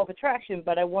the law of attraction,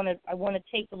 but I want to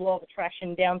take the law of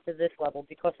attraction down to this level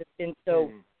because it's been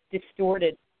so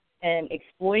distorted and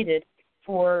exploited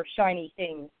for shiny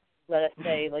things. Let us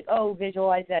say, like, oh,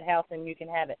 visualize that house and you can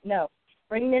have it. No,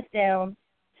 bring this down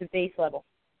to base level.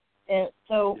 And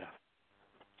so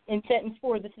in sentence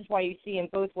 4, this is why you see in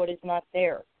both what is not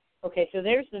there. Okay, so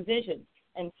there's the vision.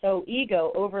 And so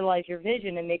ego overlies your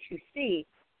vision and makes you see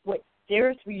what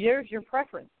there's your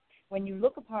preference. When you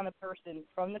look upon a person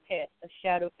from the past, a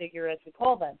shadow figure as we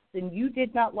call them, then you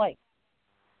did not like,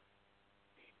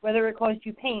 whether it caused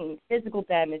you pain, physical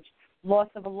damage, loss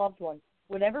of a loved one,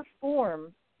 whatever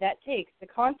form that takes, the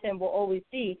content will always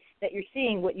be that you're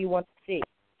seeing what you want to see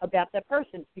about that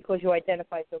person because you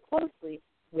identify so closely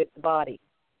with the body,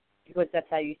 because that's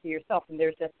how you see yourself, and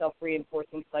there's that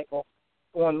self-reinforcing cycle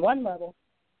on one level.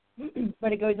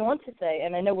 But it goes on to say,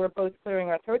 and I know we're both clearing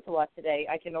our throats a lot today.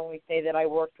 I can only say that I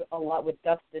worked a lot with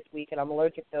dust this week, and I'm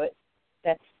allergic to it.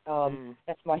 That's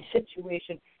my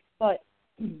situation. But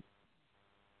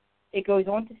it goes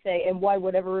on to say, and why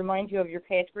whatever reminds you of your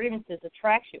past grievances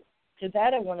attracts you. So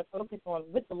that I want to focus on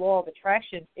with the law of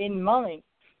attraction in mind,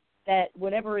 that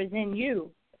whatever is in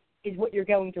you is what you're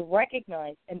going to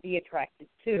recognize and be attracted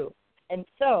to. And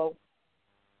so,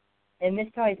 and this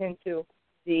ties into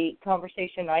the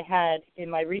conversation I had in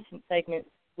my recent segment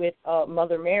with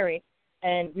Mother Mary,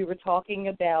 and we were talking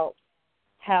about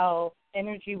how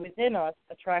energy within us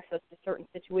attracts us to certain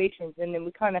situations, and then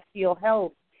we kind of feel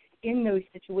held in those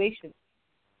situations.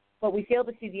 But we fail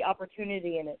to see the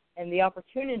opportunity in it, and the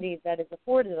opportunity that is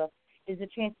afforded us is a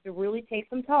chance to really take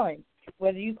some time.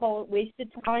 Whether you call it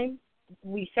wasted time,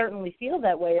 we certainly feel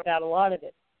that way about a lot of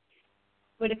it.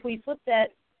 But if we flip that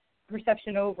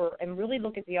perception over and really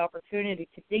look at the opportunity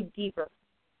to dig deeper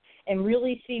and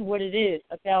really see what it is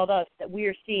about us that we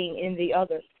are seeing in the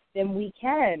other, then we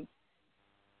can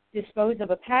dispose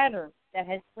of a pattern that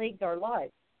has plagued our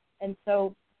lives. And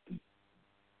so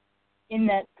in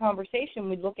that conversation,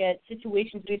 we look at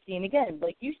situations we've seen again,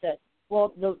 like you said.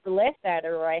 Well, the last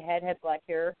batter I had black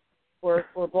hair or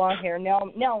blonde hair. Now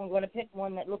I'm going to pick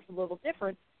one that looks a little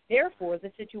different. Therefore,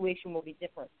 the situation will be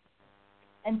different.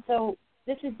 And so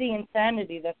this is the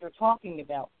insanity that they're talking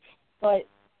about. But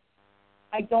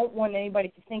I don't want anybody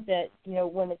to think that,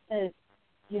 when it says,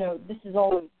 this is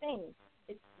all insane,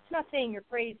 it's not saying you're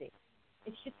crazy.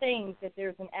 It's just saying that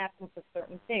there's an absence of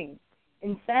certain things.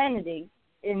 Insanity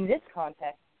in this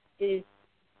context it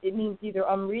means either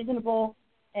unreasonable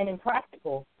and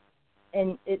impractical.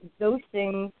 And those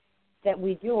things that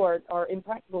we do are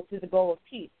impractical to the goal of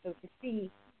peace. So to see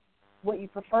what you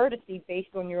prefer to see based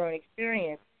on your own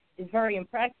experience is very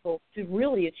impractical to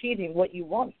really achieving what you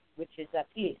want, which is that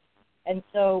peace. And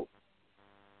so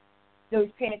those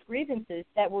past grievances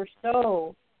that we're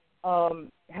so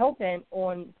hell-bent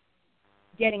on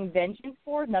getting vengeance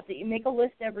for, not that you make a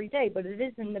list every day, but it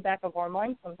is in the back of our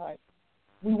mind sometimes.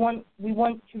 We want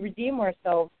to redeem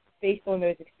ourselves based on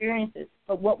those experiences,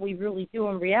 but what we really do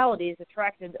in reality is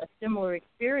attracted a similar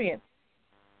experience.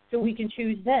 So we can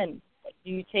choose then.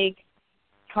 Do you take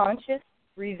conscious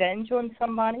revenge on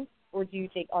somebody, or do you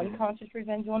take unconscious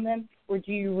revenge on them, or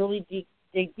do you really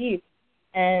dig deep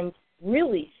and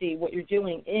really see what you're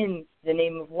doing in the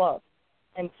name of love?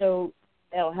 And so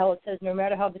how it says, no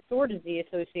matter how distorted the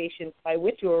associations by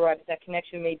which you arrive at that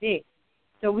connection may be.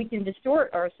 So we can distort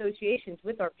our associations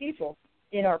with our people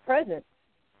in our present,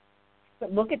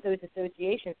 but look at those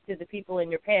associations to the people in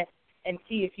your past and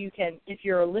see if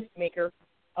you're a list maker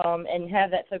and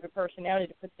have that type of personality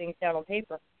to put things down on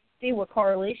paper, see what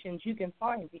correlations you can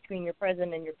find between your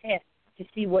present and your past to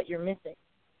see what you're missing.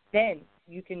 Then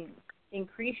you can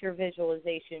increase your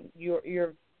visualization, your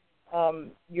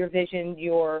vision,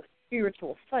 your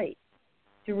spiritual sight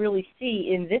to really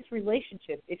see in this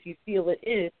relationship if you feel it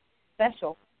is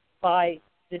special by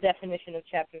the definition of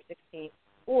Chapter 16,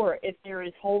 or if there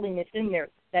is holiness in there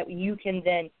that you can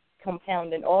then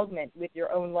compound and augment with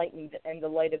your own light and the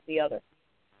light of the other.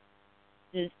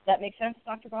 Does that make sense,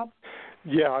 Dr. Bob?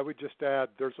 Yeah, I would just add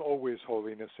there's always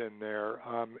holiness in there.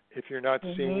 If you're not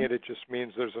seeing it, it just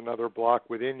means there's another block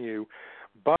within you.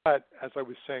 But as I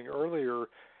was saying earlier,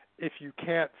 if you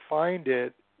can't find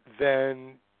it,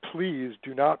 then please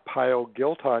do not pile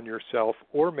guilt on yourself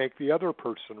or make the other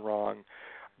person wrong.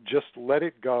 Just let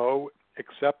it go.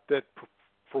 Accept that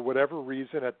for whatever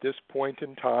reason at this point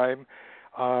in time,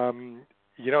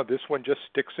 this one just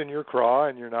sticks in your craw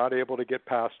and you're not able to get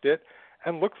past it.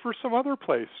 And look for some other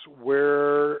place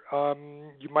where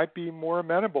you might be more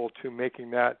amenable to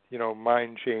making that,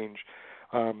 mind change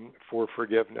for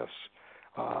forgiveness.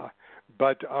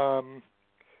 But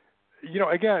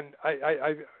again,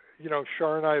 I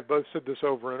Shar and I have both said this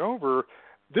over and over.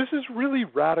 This is really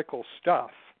radical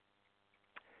stuff,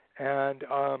 and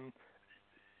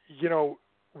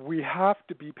we have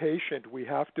to be patient. We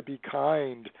have to be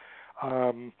kind,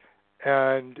 and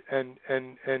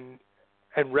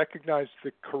recognize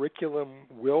the curriculum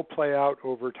will play out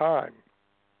over time.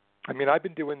 I mean, I've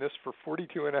been doing this for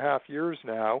 42 and a half years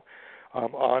now,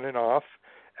 on and off,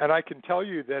 And I can tell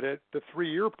you that at the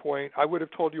 3-year point, I would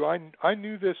have told you I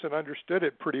knew this and understood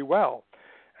it pretty well.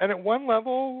 And at one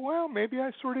level, well, maybe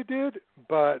I sort of did,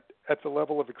 but at the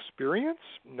level of experience,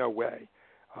 no way,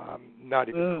 not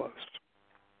even close.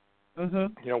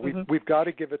 Mm-hmm. You know, Mm-hmm. we've got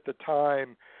to give it the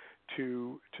time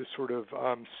to sort of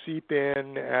seep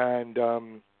in and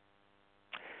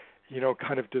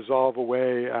kind of dissolve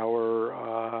away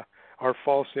our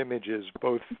false images,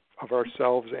 both of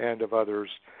ourselves and of others,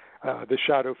 the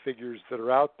shadow figures that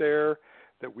are out there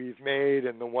that we've made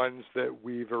and the ones that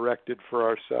we've erected for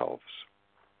ourselves.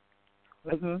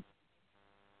 Mm-hmm.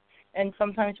 And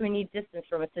sometimes we need distance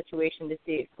from a situation to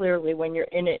see it clearly when you're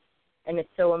in it and it's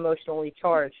so emotionally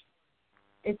charged.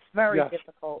 It's very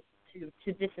difficult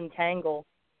to disentangle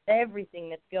everything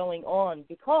that's going on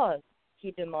because,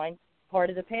 keep in mind, part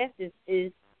of the past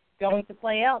is going to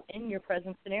play out in your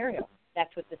present scenario.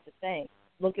 That's what this is saying.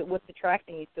 Look at what's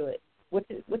attracting you to it.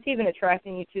 What's even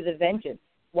attracting you to the vengeance?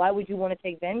 Why would you want to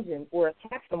take vengeance or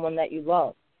attack someone that you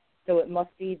love? So it must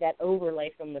be that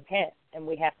overlay from the past, and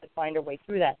we have to find our way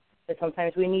through that. But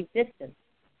sometimes we need distance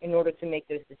in order to make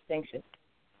those distinctions.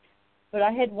 But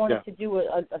I had wanted to do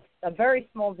a very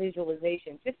small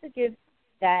visualization just to give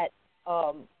that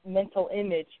mental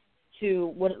image to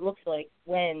what it looks like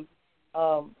when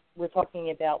we're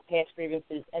talking about past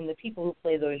grievances and the people who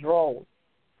play those roles.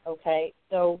 Okay?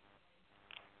 So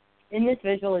in this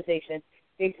visualization,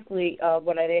 basically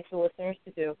what I'd ask the listeners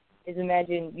to do is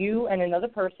imagine you and another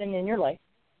person in your life,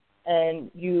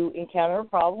 and you encounter a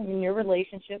problem in your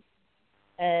relationship,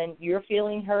 and you're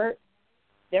feeling hurt,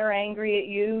 they're angry at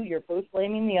you, you're both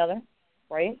blaming the other,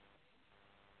 right?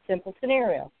 Simple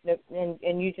scenario,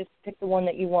 and you just pick the one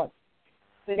that you want.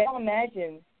 So now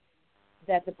imagine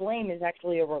that the blame is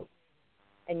actually a rope,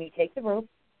 and you take the rope,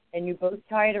 and you both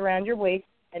tie it around your waist,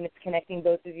 and it's connecting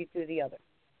both of you to the other.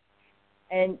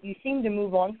 And you seem to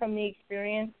move on from the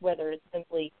experience, whether it's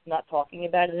simply not talking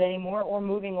about it anymore or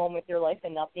moving on with your life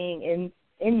and not being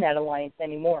in that alliance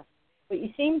anymore. But you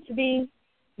seem to be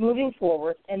moving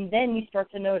forward, and then you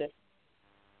start to notice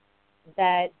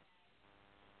that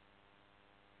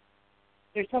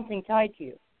there's something tied to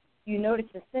you. You notice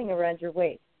this thing around your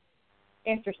waist.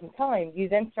 After some time, you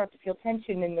then start to feel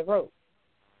tension in the rope.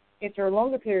 After a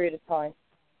longer period of time,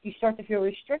 you start to feel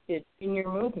restricted in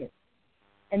your movement.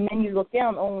 And then you look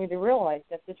down only to realize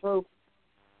that this rope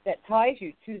that ties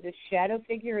you to this shadow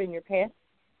figure in your past,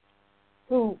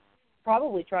 who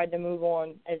probably tried to move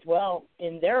on as well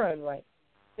in their own right,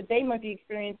 but they might be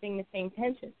experiencing the same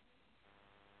tension.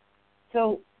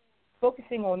 So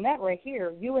focusing on that right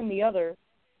here, you and the other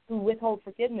who withhold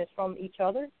forgiveness from each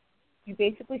other, you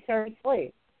basically serve as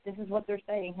slaves. This is what they're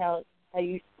saying, how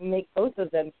you make both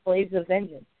of them slaves of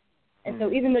vengeance. And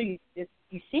so even though you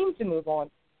seem to move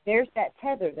on, there's that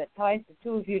tether that ties the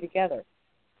two of you together.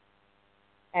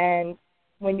 And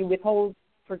when you withhold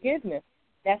forgiveness,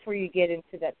 that's where you get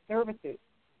into that servitude.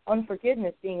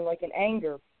 Unforgiveness being like an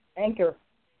anchor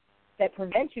that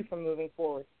prevents you from moving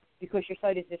forward because your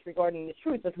sight is disregarding the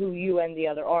truth of who you and the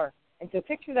other are. And so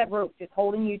picture that rope just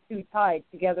holding you two tied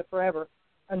together forever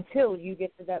until you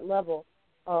get to that level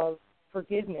of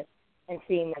forgiveness and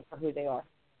seeing them for who they are.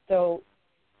 So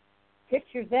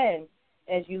picture then,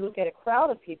 as you look at a crowd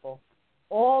of people,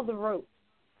 all the ropes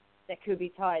that could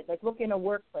be tied. Like look in a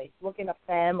workplace, look in a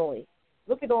family.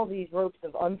 Look at all these ropes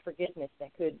of unforgiveness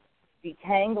that could be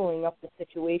tangling up the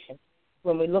situation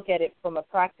when we look at it from a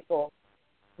practical,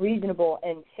 reasonable,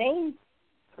 and sane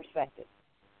perspective.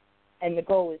 And the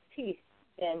goal is peace,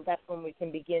 then that's when we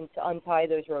can begin to untie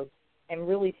those ropes and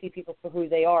really see people for who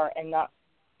they are and not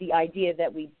the idea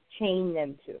that we chain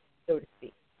them to, so to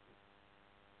speak.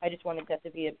 I just wanted that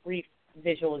to be a brief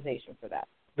visualization for that.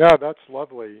 No, that's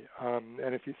lovely.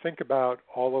 And if you think about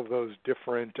all of those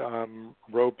different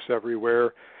ropes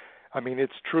everywhere, I mean,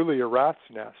 it's truly a rat's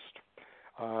nest.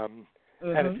 And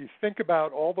if you think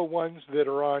about all the ones that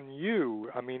are on you,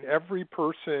 I mean, every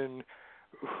person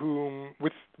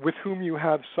with whom you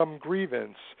have some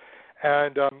grievance.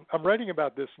 And I'm writing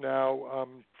about this now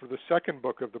for the second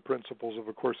book of the Principles of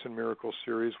A Course in Miracles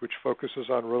series, which focuses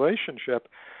on relationship.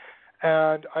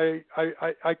 And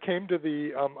I came to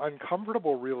the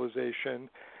uncomfortable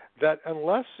realization that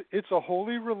unless it's a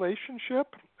holy relationship,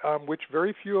 which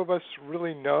very few of us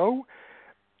really know,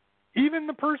 even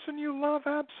the person you love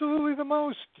absolutely the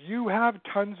most, you have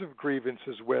tons of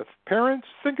grievances with. Parents,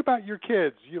 think about your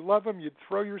kids. You love them. You'd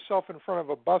throw yourself in front of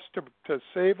a bus to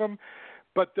save them.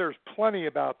 But there's plenty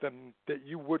about them that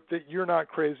you're not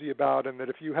crazy about, and that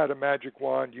if you had a magic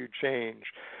wand, you'd change.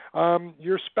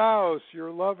 Your spouse,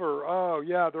 your lover, oh,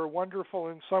 yeah, they're wonderful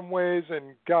in some ways,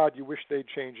 and God, you wish they'd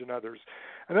change in others.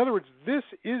 In other words, this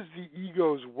is the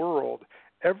ego's world.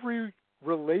 Every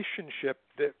relationship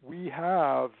that we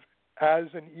have as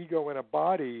an ego in a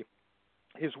body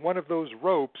is one of those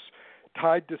ropes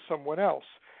tied to someone else.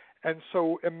 And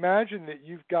so imagine that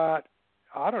you've got,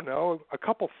 I don't know, a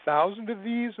couple thousand of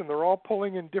these, and they're all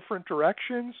pulling in different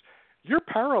directions. You're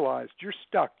paralyzed. You're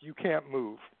stuck. You can't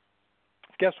move.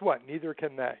 Guess what? Neither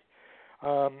can they.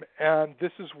 And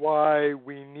this is why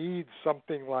we need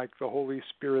something like the Holy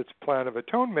Spirit's plan of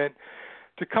atonement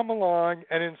to come along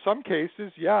and in some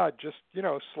cases, just,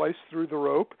 slice through the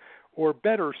rope, or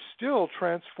better still,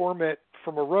 transform it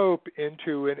from a rope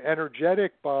into an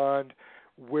energetic bond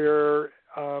where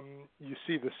you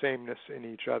see the sameness in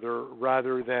each other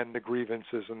rather than the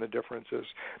grievances and the differences.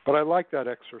 But I like that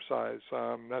exercise.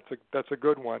 That's a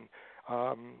good one.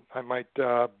 I might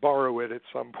borrow it at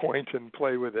some point and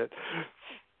play with it.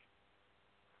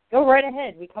 Go right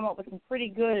ahead. We come up with some pretty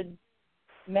good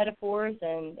metaphors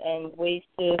and ways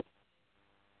to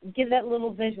give that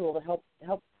little visual to help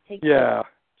take it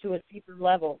to a deeper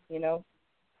level,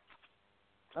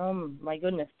 My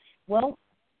goodness. Well,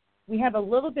 we have a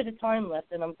little bit of time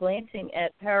left, and I'm glancing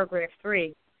at paragraph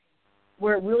 3,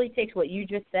 where it really takes what you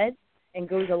just said and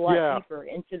goes a lot deeper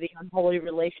into the unholy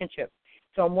relationship.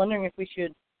 So I'm wondering if we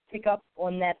should pick up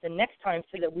on that the next time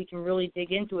so that we can really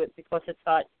dig into it, because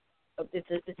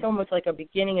it's almost like a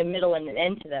beginning, a middle, and an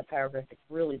end to that paragraph. It's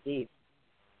really deep.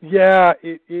 Yeah,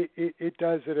 it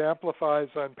does. It amplifies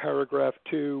on paragraph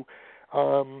 2.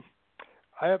 I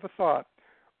have a thought.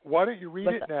 Why don't you read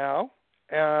it now,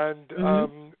 and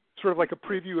sort of like a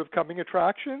preview of coming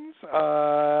attractions.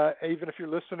 Even if you're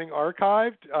listening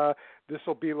archived, this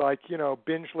will be like,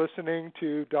 binge listening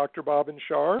to Dr. Bob and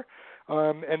Shar.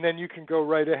 And then you can go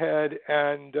right ahead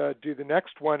and do the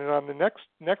next one. And on the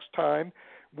next time,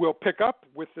 we'll pick up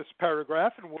with this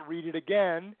paragraph and we'll read it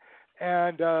again.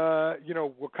 And,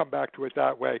 we'll come back to it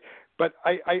that way. But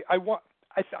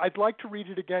I'd like to read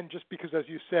it again just because, as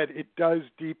you said, it does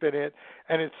deepen it,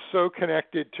 and it's so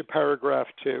connected to paragraph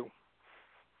 2.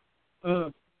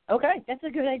 Okay, that's a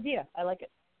good idea. I like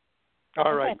it.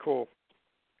 All right, cool.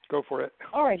 Go for it.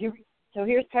 All right,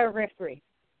 here's paragraph 3.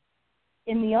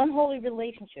 In the unholy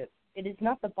relationship, it is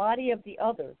not the body of the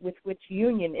other with which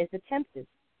union is attempted,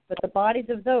 but the bodies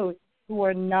of those who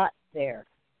are not there.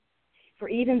 For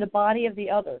even the body of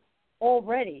the other,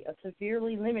 already a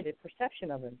severely limited perception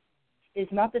of him, is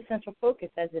not the central focus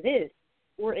as it is,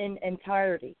 or in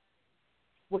entirety.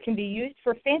 What can be used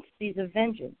for fantasies of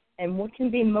vengeance, and what can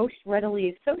be most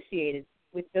readily associated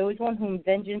with those on whom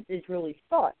vengeance is really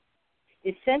sought,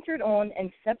 is centered on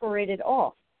and separated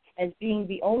off as being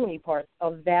the only part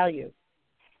of value.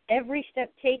 Every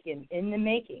step taken in the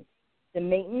making, the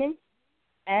maintenance,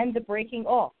 and the breaking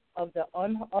off of the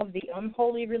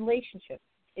unholy relationship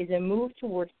is a move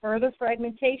towards further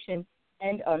fragmentation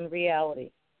and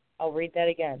unreality. I'll read that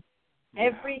again.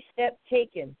 Every step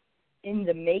taken in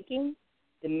the making,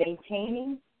 the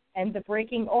maintaining, and the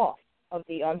breaking off of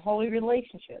the unholy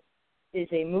relationship is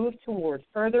a move toward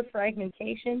further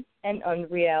fragmentation and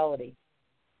unreality.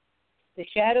 The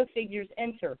shadow figures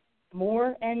enter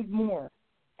more and more,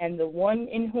 and the one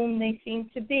in whom they seem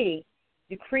to be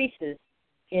decreases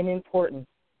in importance.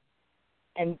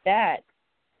 And that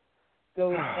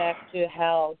goes back to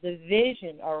how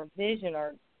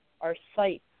our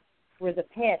sight, where the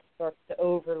past starts to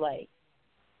overlay.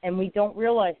 And we don't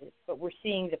realize it, but we're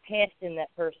seeing the past in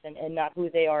that person and not who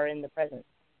they are in the present.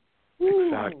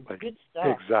 Exactly. Good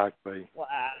stuff. Exactly.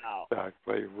 Wow.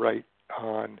 Exactly. Right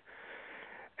on.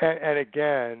 And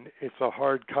again, it's a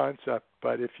hard concept,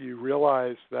 but if you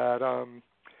realize that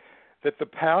that the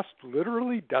past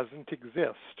literally doesn't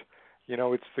exist,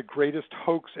 it's the greatest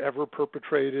hoax ever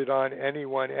perpetrated on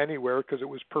anyone, anywhere, because it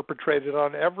was perpetrated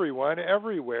on everyone,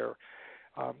 everywhere.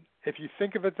 If you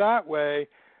think of it that way,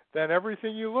 then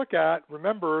everything you look at,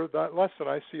 remember that lesson,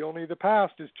 I see only the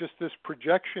past, is just this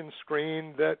projection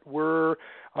screen that we're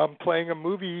playing a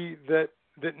movie that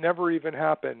never even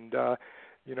happened,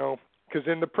 because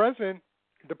in the present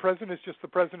is just the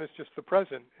present is just the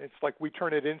present. It's like we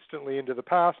turn it instantly into the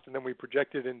past, and then we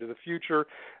project it into the future,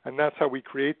 and that's how we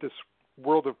create this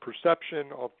world of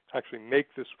perception, or actually make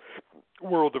this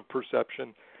world of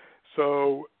perception.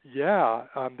 So,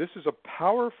 this is a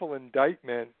powerful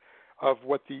indictment of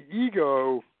what the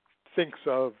ego thinks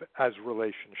of as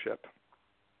relationship.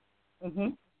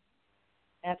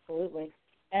 Absolutely.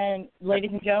 And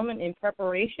ladies and gentlemen, in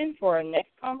preparation for our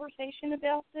next conversation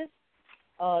about this,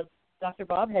 Dr.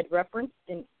 Bob had referenced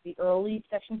in the early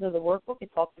sections of the workbook,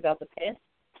 it talks about the past,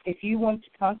 if you want to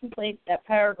contemplate that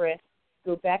paragraph,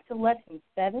 go back to Lesson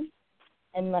 7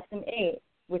 and Lesson 8,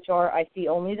 which are I see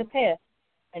only the path,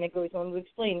 and it goes on to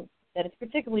explain that it's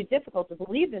particularly difficult to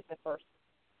believe this at first,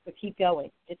 but keep going.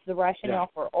 It's the rationale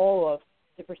for all of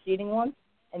the preceding ones.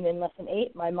 And then Lesson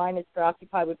 8, my mind is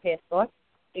preoccupied with past thoughts.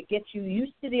 It gets you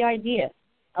used to the idea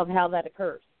of how that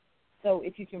occurs. So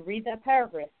if you can read that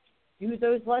paragraph, do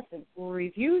those lessons, or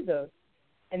review those,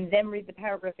 and then read the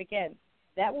paragraph again,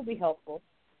 that will be helpful.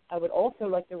 I would also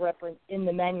like to reference in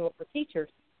the Manual for Teachers,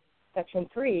 Section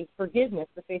 3, Forgiveness,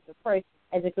 the Face of Christ,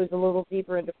 as it goes a little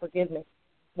deeper into forgiveness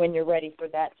when you're ready for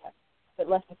that test. But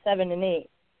Lesson 7 and 8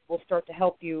 will start to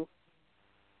help you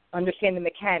understand the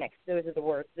mechanics. Those are the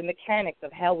words, the mechanics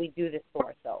of how we do this for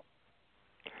ourselves.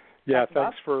 Yeah,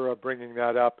 thanks for bringing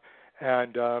that up.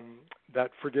 And that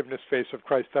Forgiveness Face of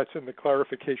Christ, that's in the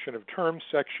clarification of terms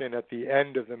section at the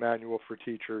end of the Manual for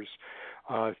Teachers,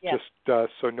 just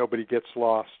so nobody gets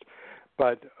lost.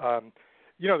 But,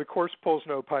 the Course pulls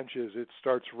no punches. It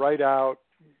starts right out,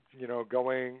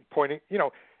 pointing,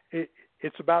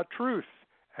 it's about truth,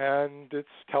 and it's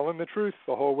telling the truth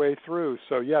the whole way through.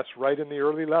 So, yes, right in the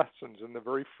early lessons, in the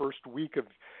very first week of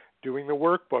doing the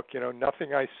workbook,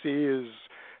 nothing I see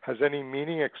has any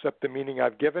meaning except the meaning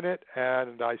I've given it,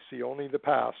 and I see only the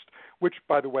past, which,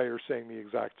 by the way, are saying the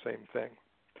exact same thing.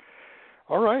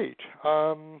 All right.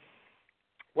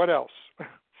 What else?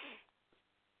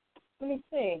 Let me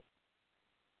see.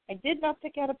 I did not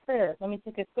pick out a prayer. Let me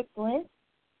take a quick glance.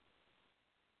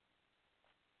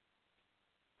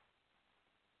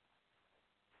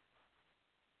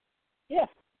 Yeah,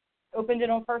 opened it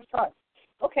on first try.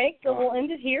 Okay, so we'll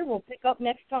end it here. We'll pick up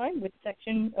next time with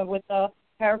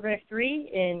paragraph 3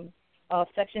 in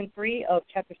section 3 of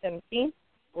chapter 17.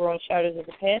 We're on Shadows of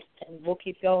the Past, and we'll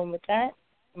keep going with that,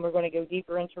 and we're going to go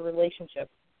deeper into relationships.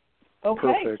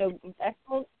 Okay, Perfect.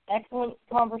 So excellent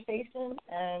conversation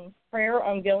and prayer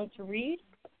I'm going to read.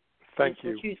 Thank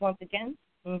you. We'll choose once again.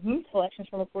 Selections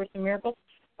from A Course in Miracles.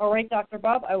 All right, Dr.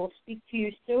 Bob, I will speak to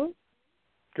you soon.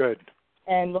 Good.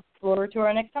 And look forward to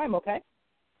our next time, okay?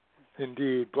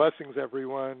 Indeed. Blessings,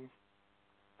 everyone.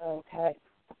 Okay.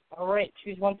 All right,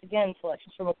 choose once again.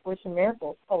 Selections from A Course in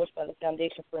Miracles, published by the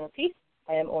Foundation for Inner Peace.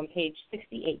 I am on page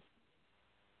 68.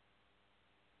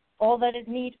 All that is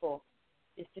needful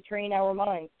is to train our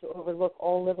minds to overlook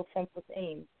all little senseless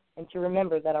aims and to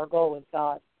remember that our goal is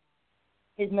God.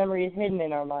 His memory is hidden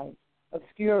in our minds,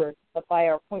 obscured but by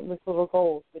our pointless little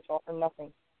goals which offer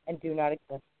nothing and do not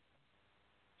exist.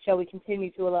 Shall we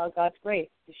continue to allow God's grace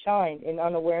to shine in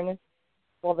unawareness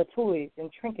while the toys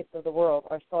and trinkets of the world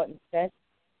are sought instead?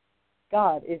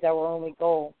 God is our only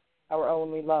goal, our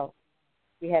only love.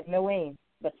 We have no aim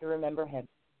but to remember Him.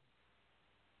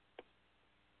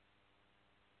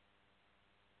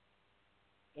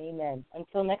 Amen.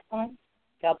 Until next time,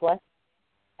 God bless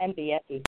and be at peace.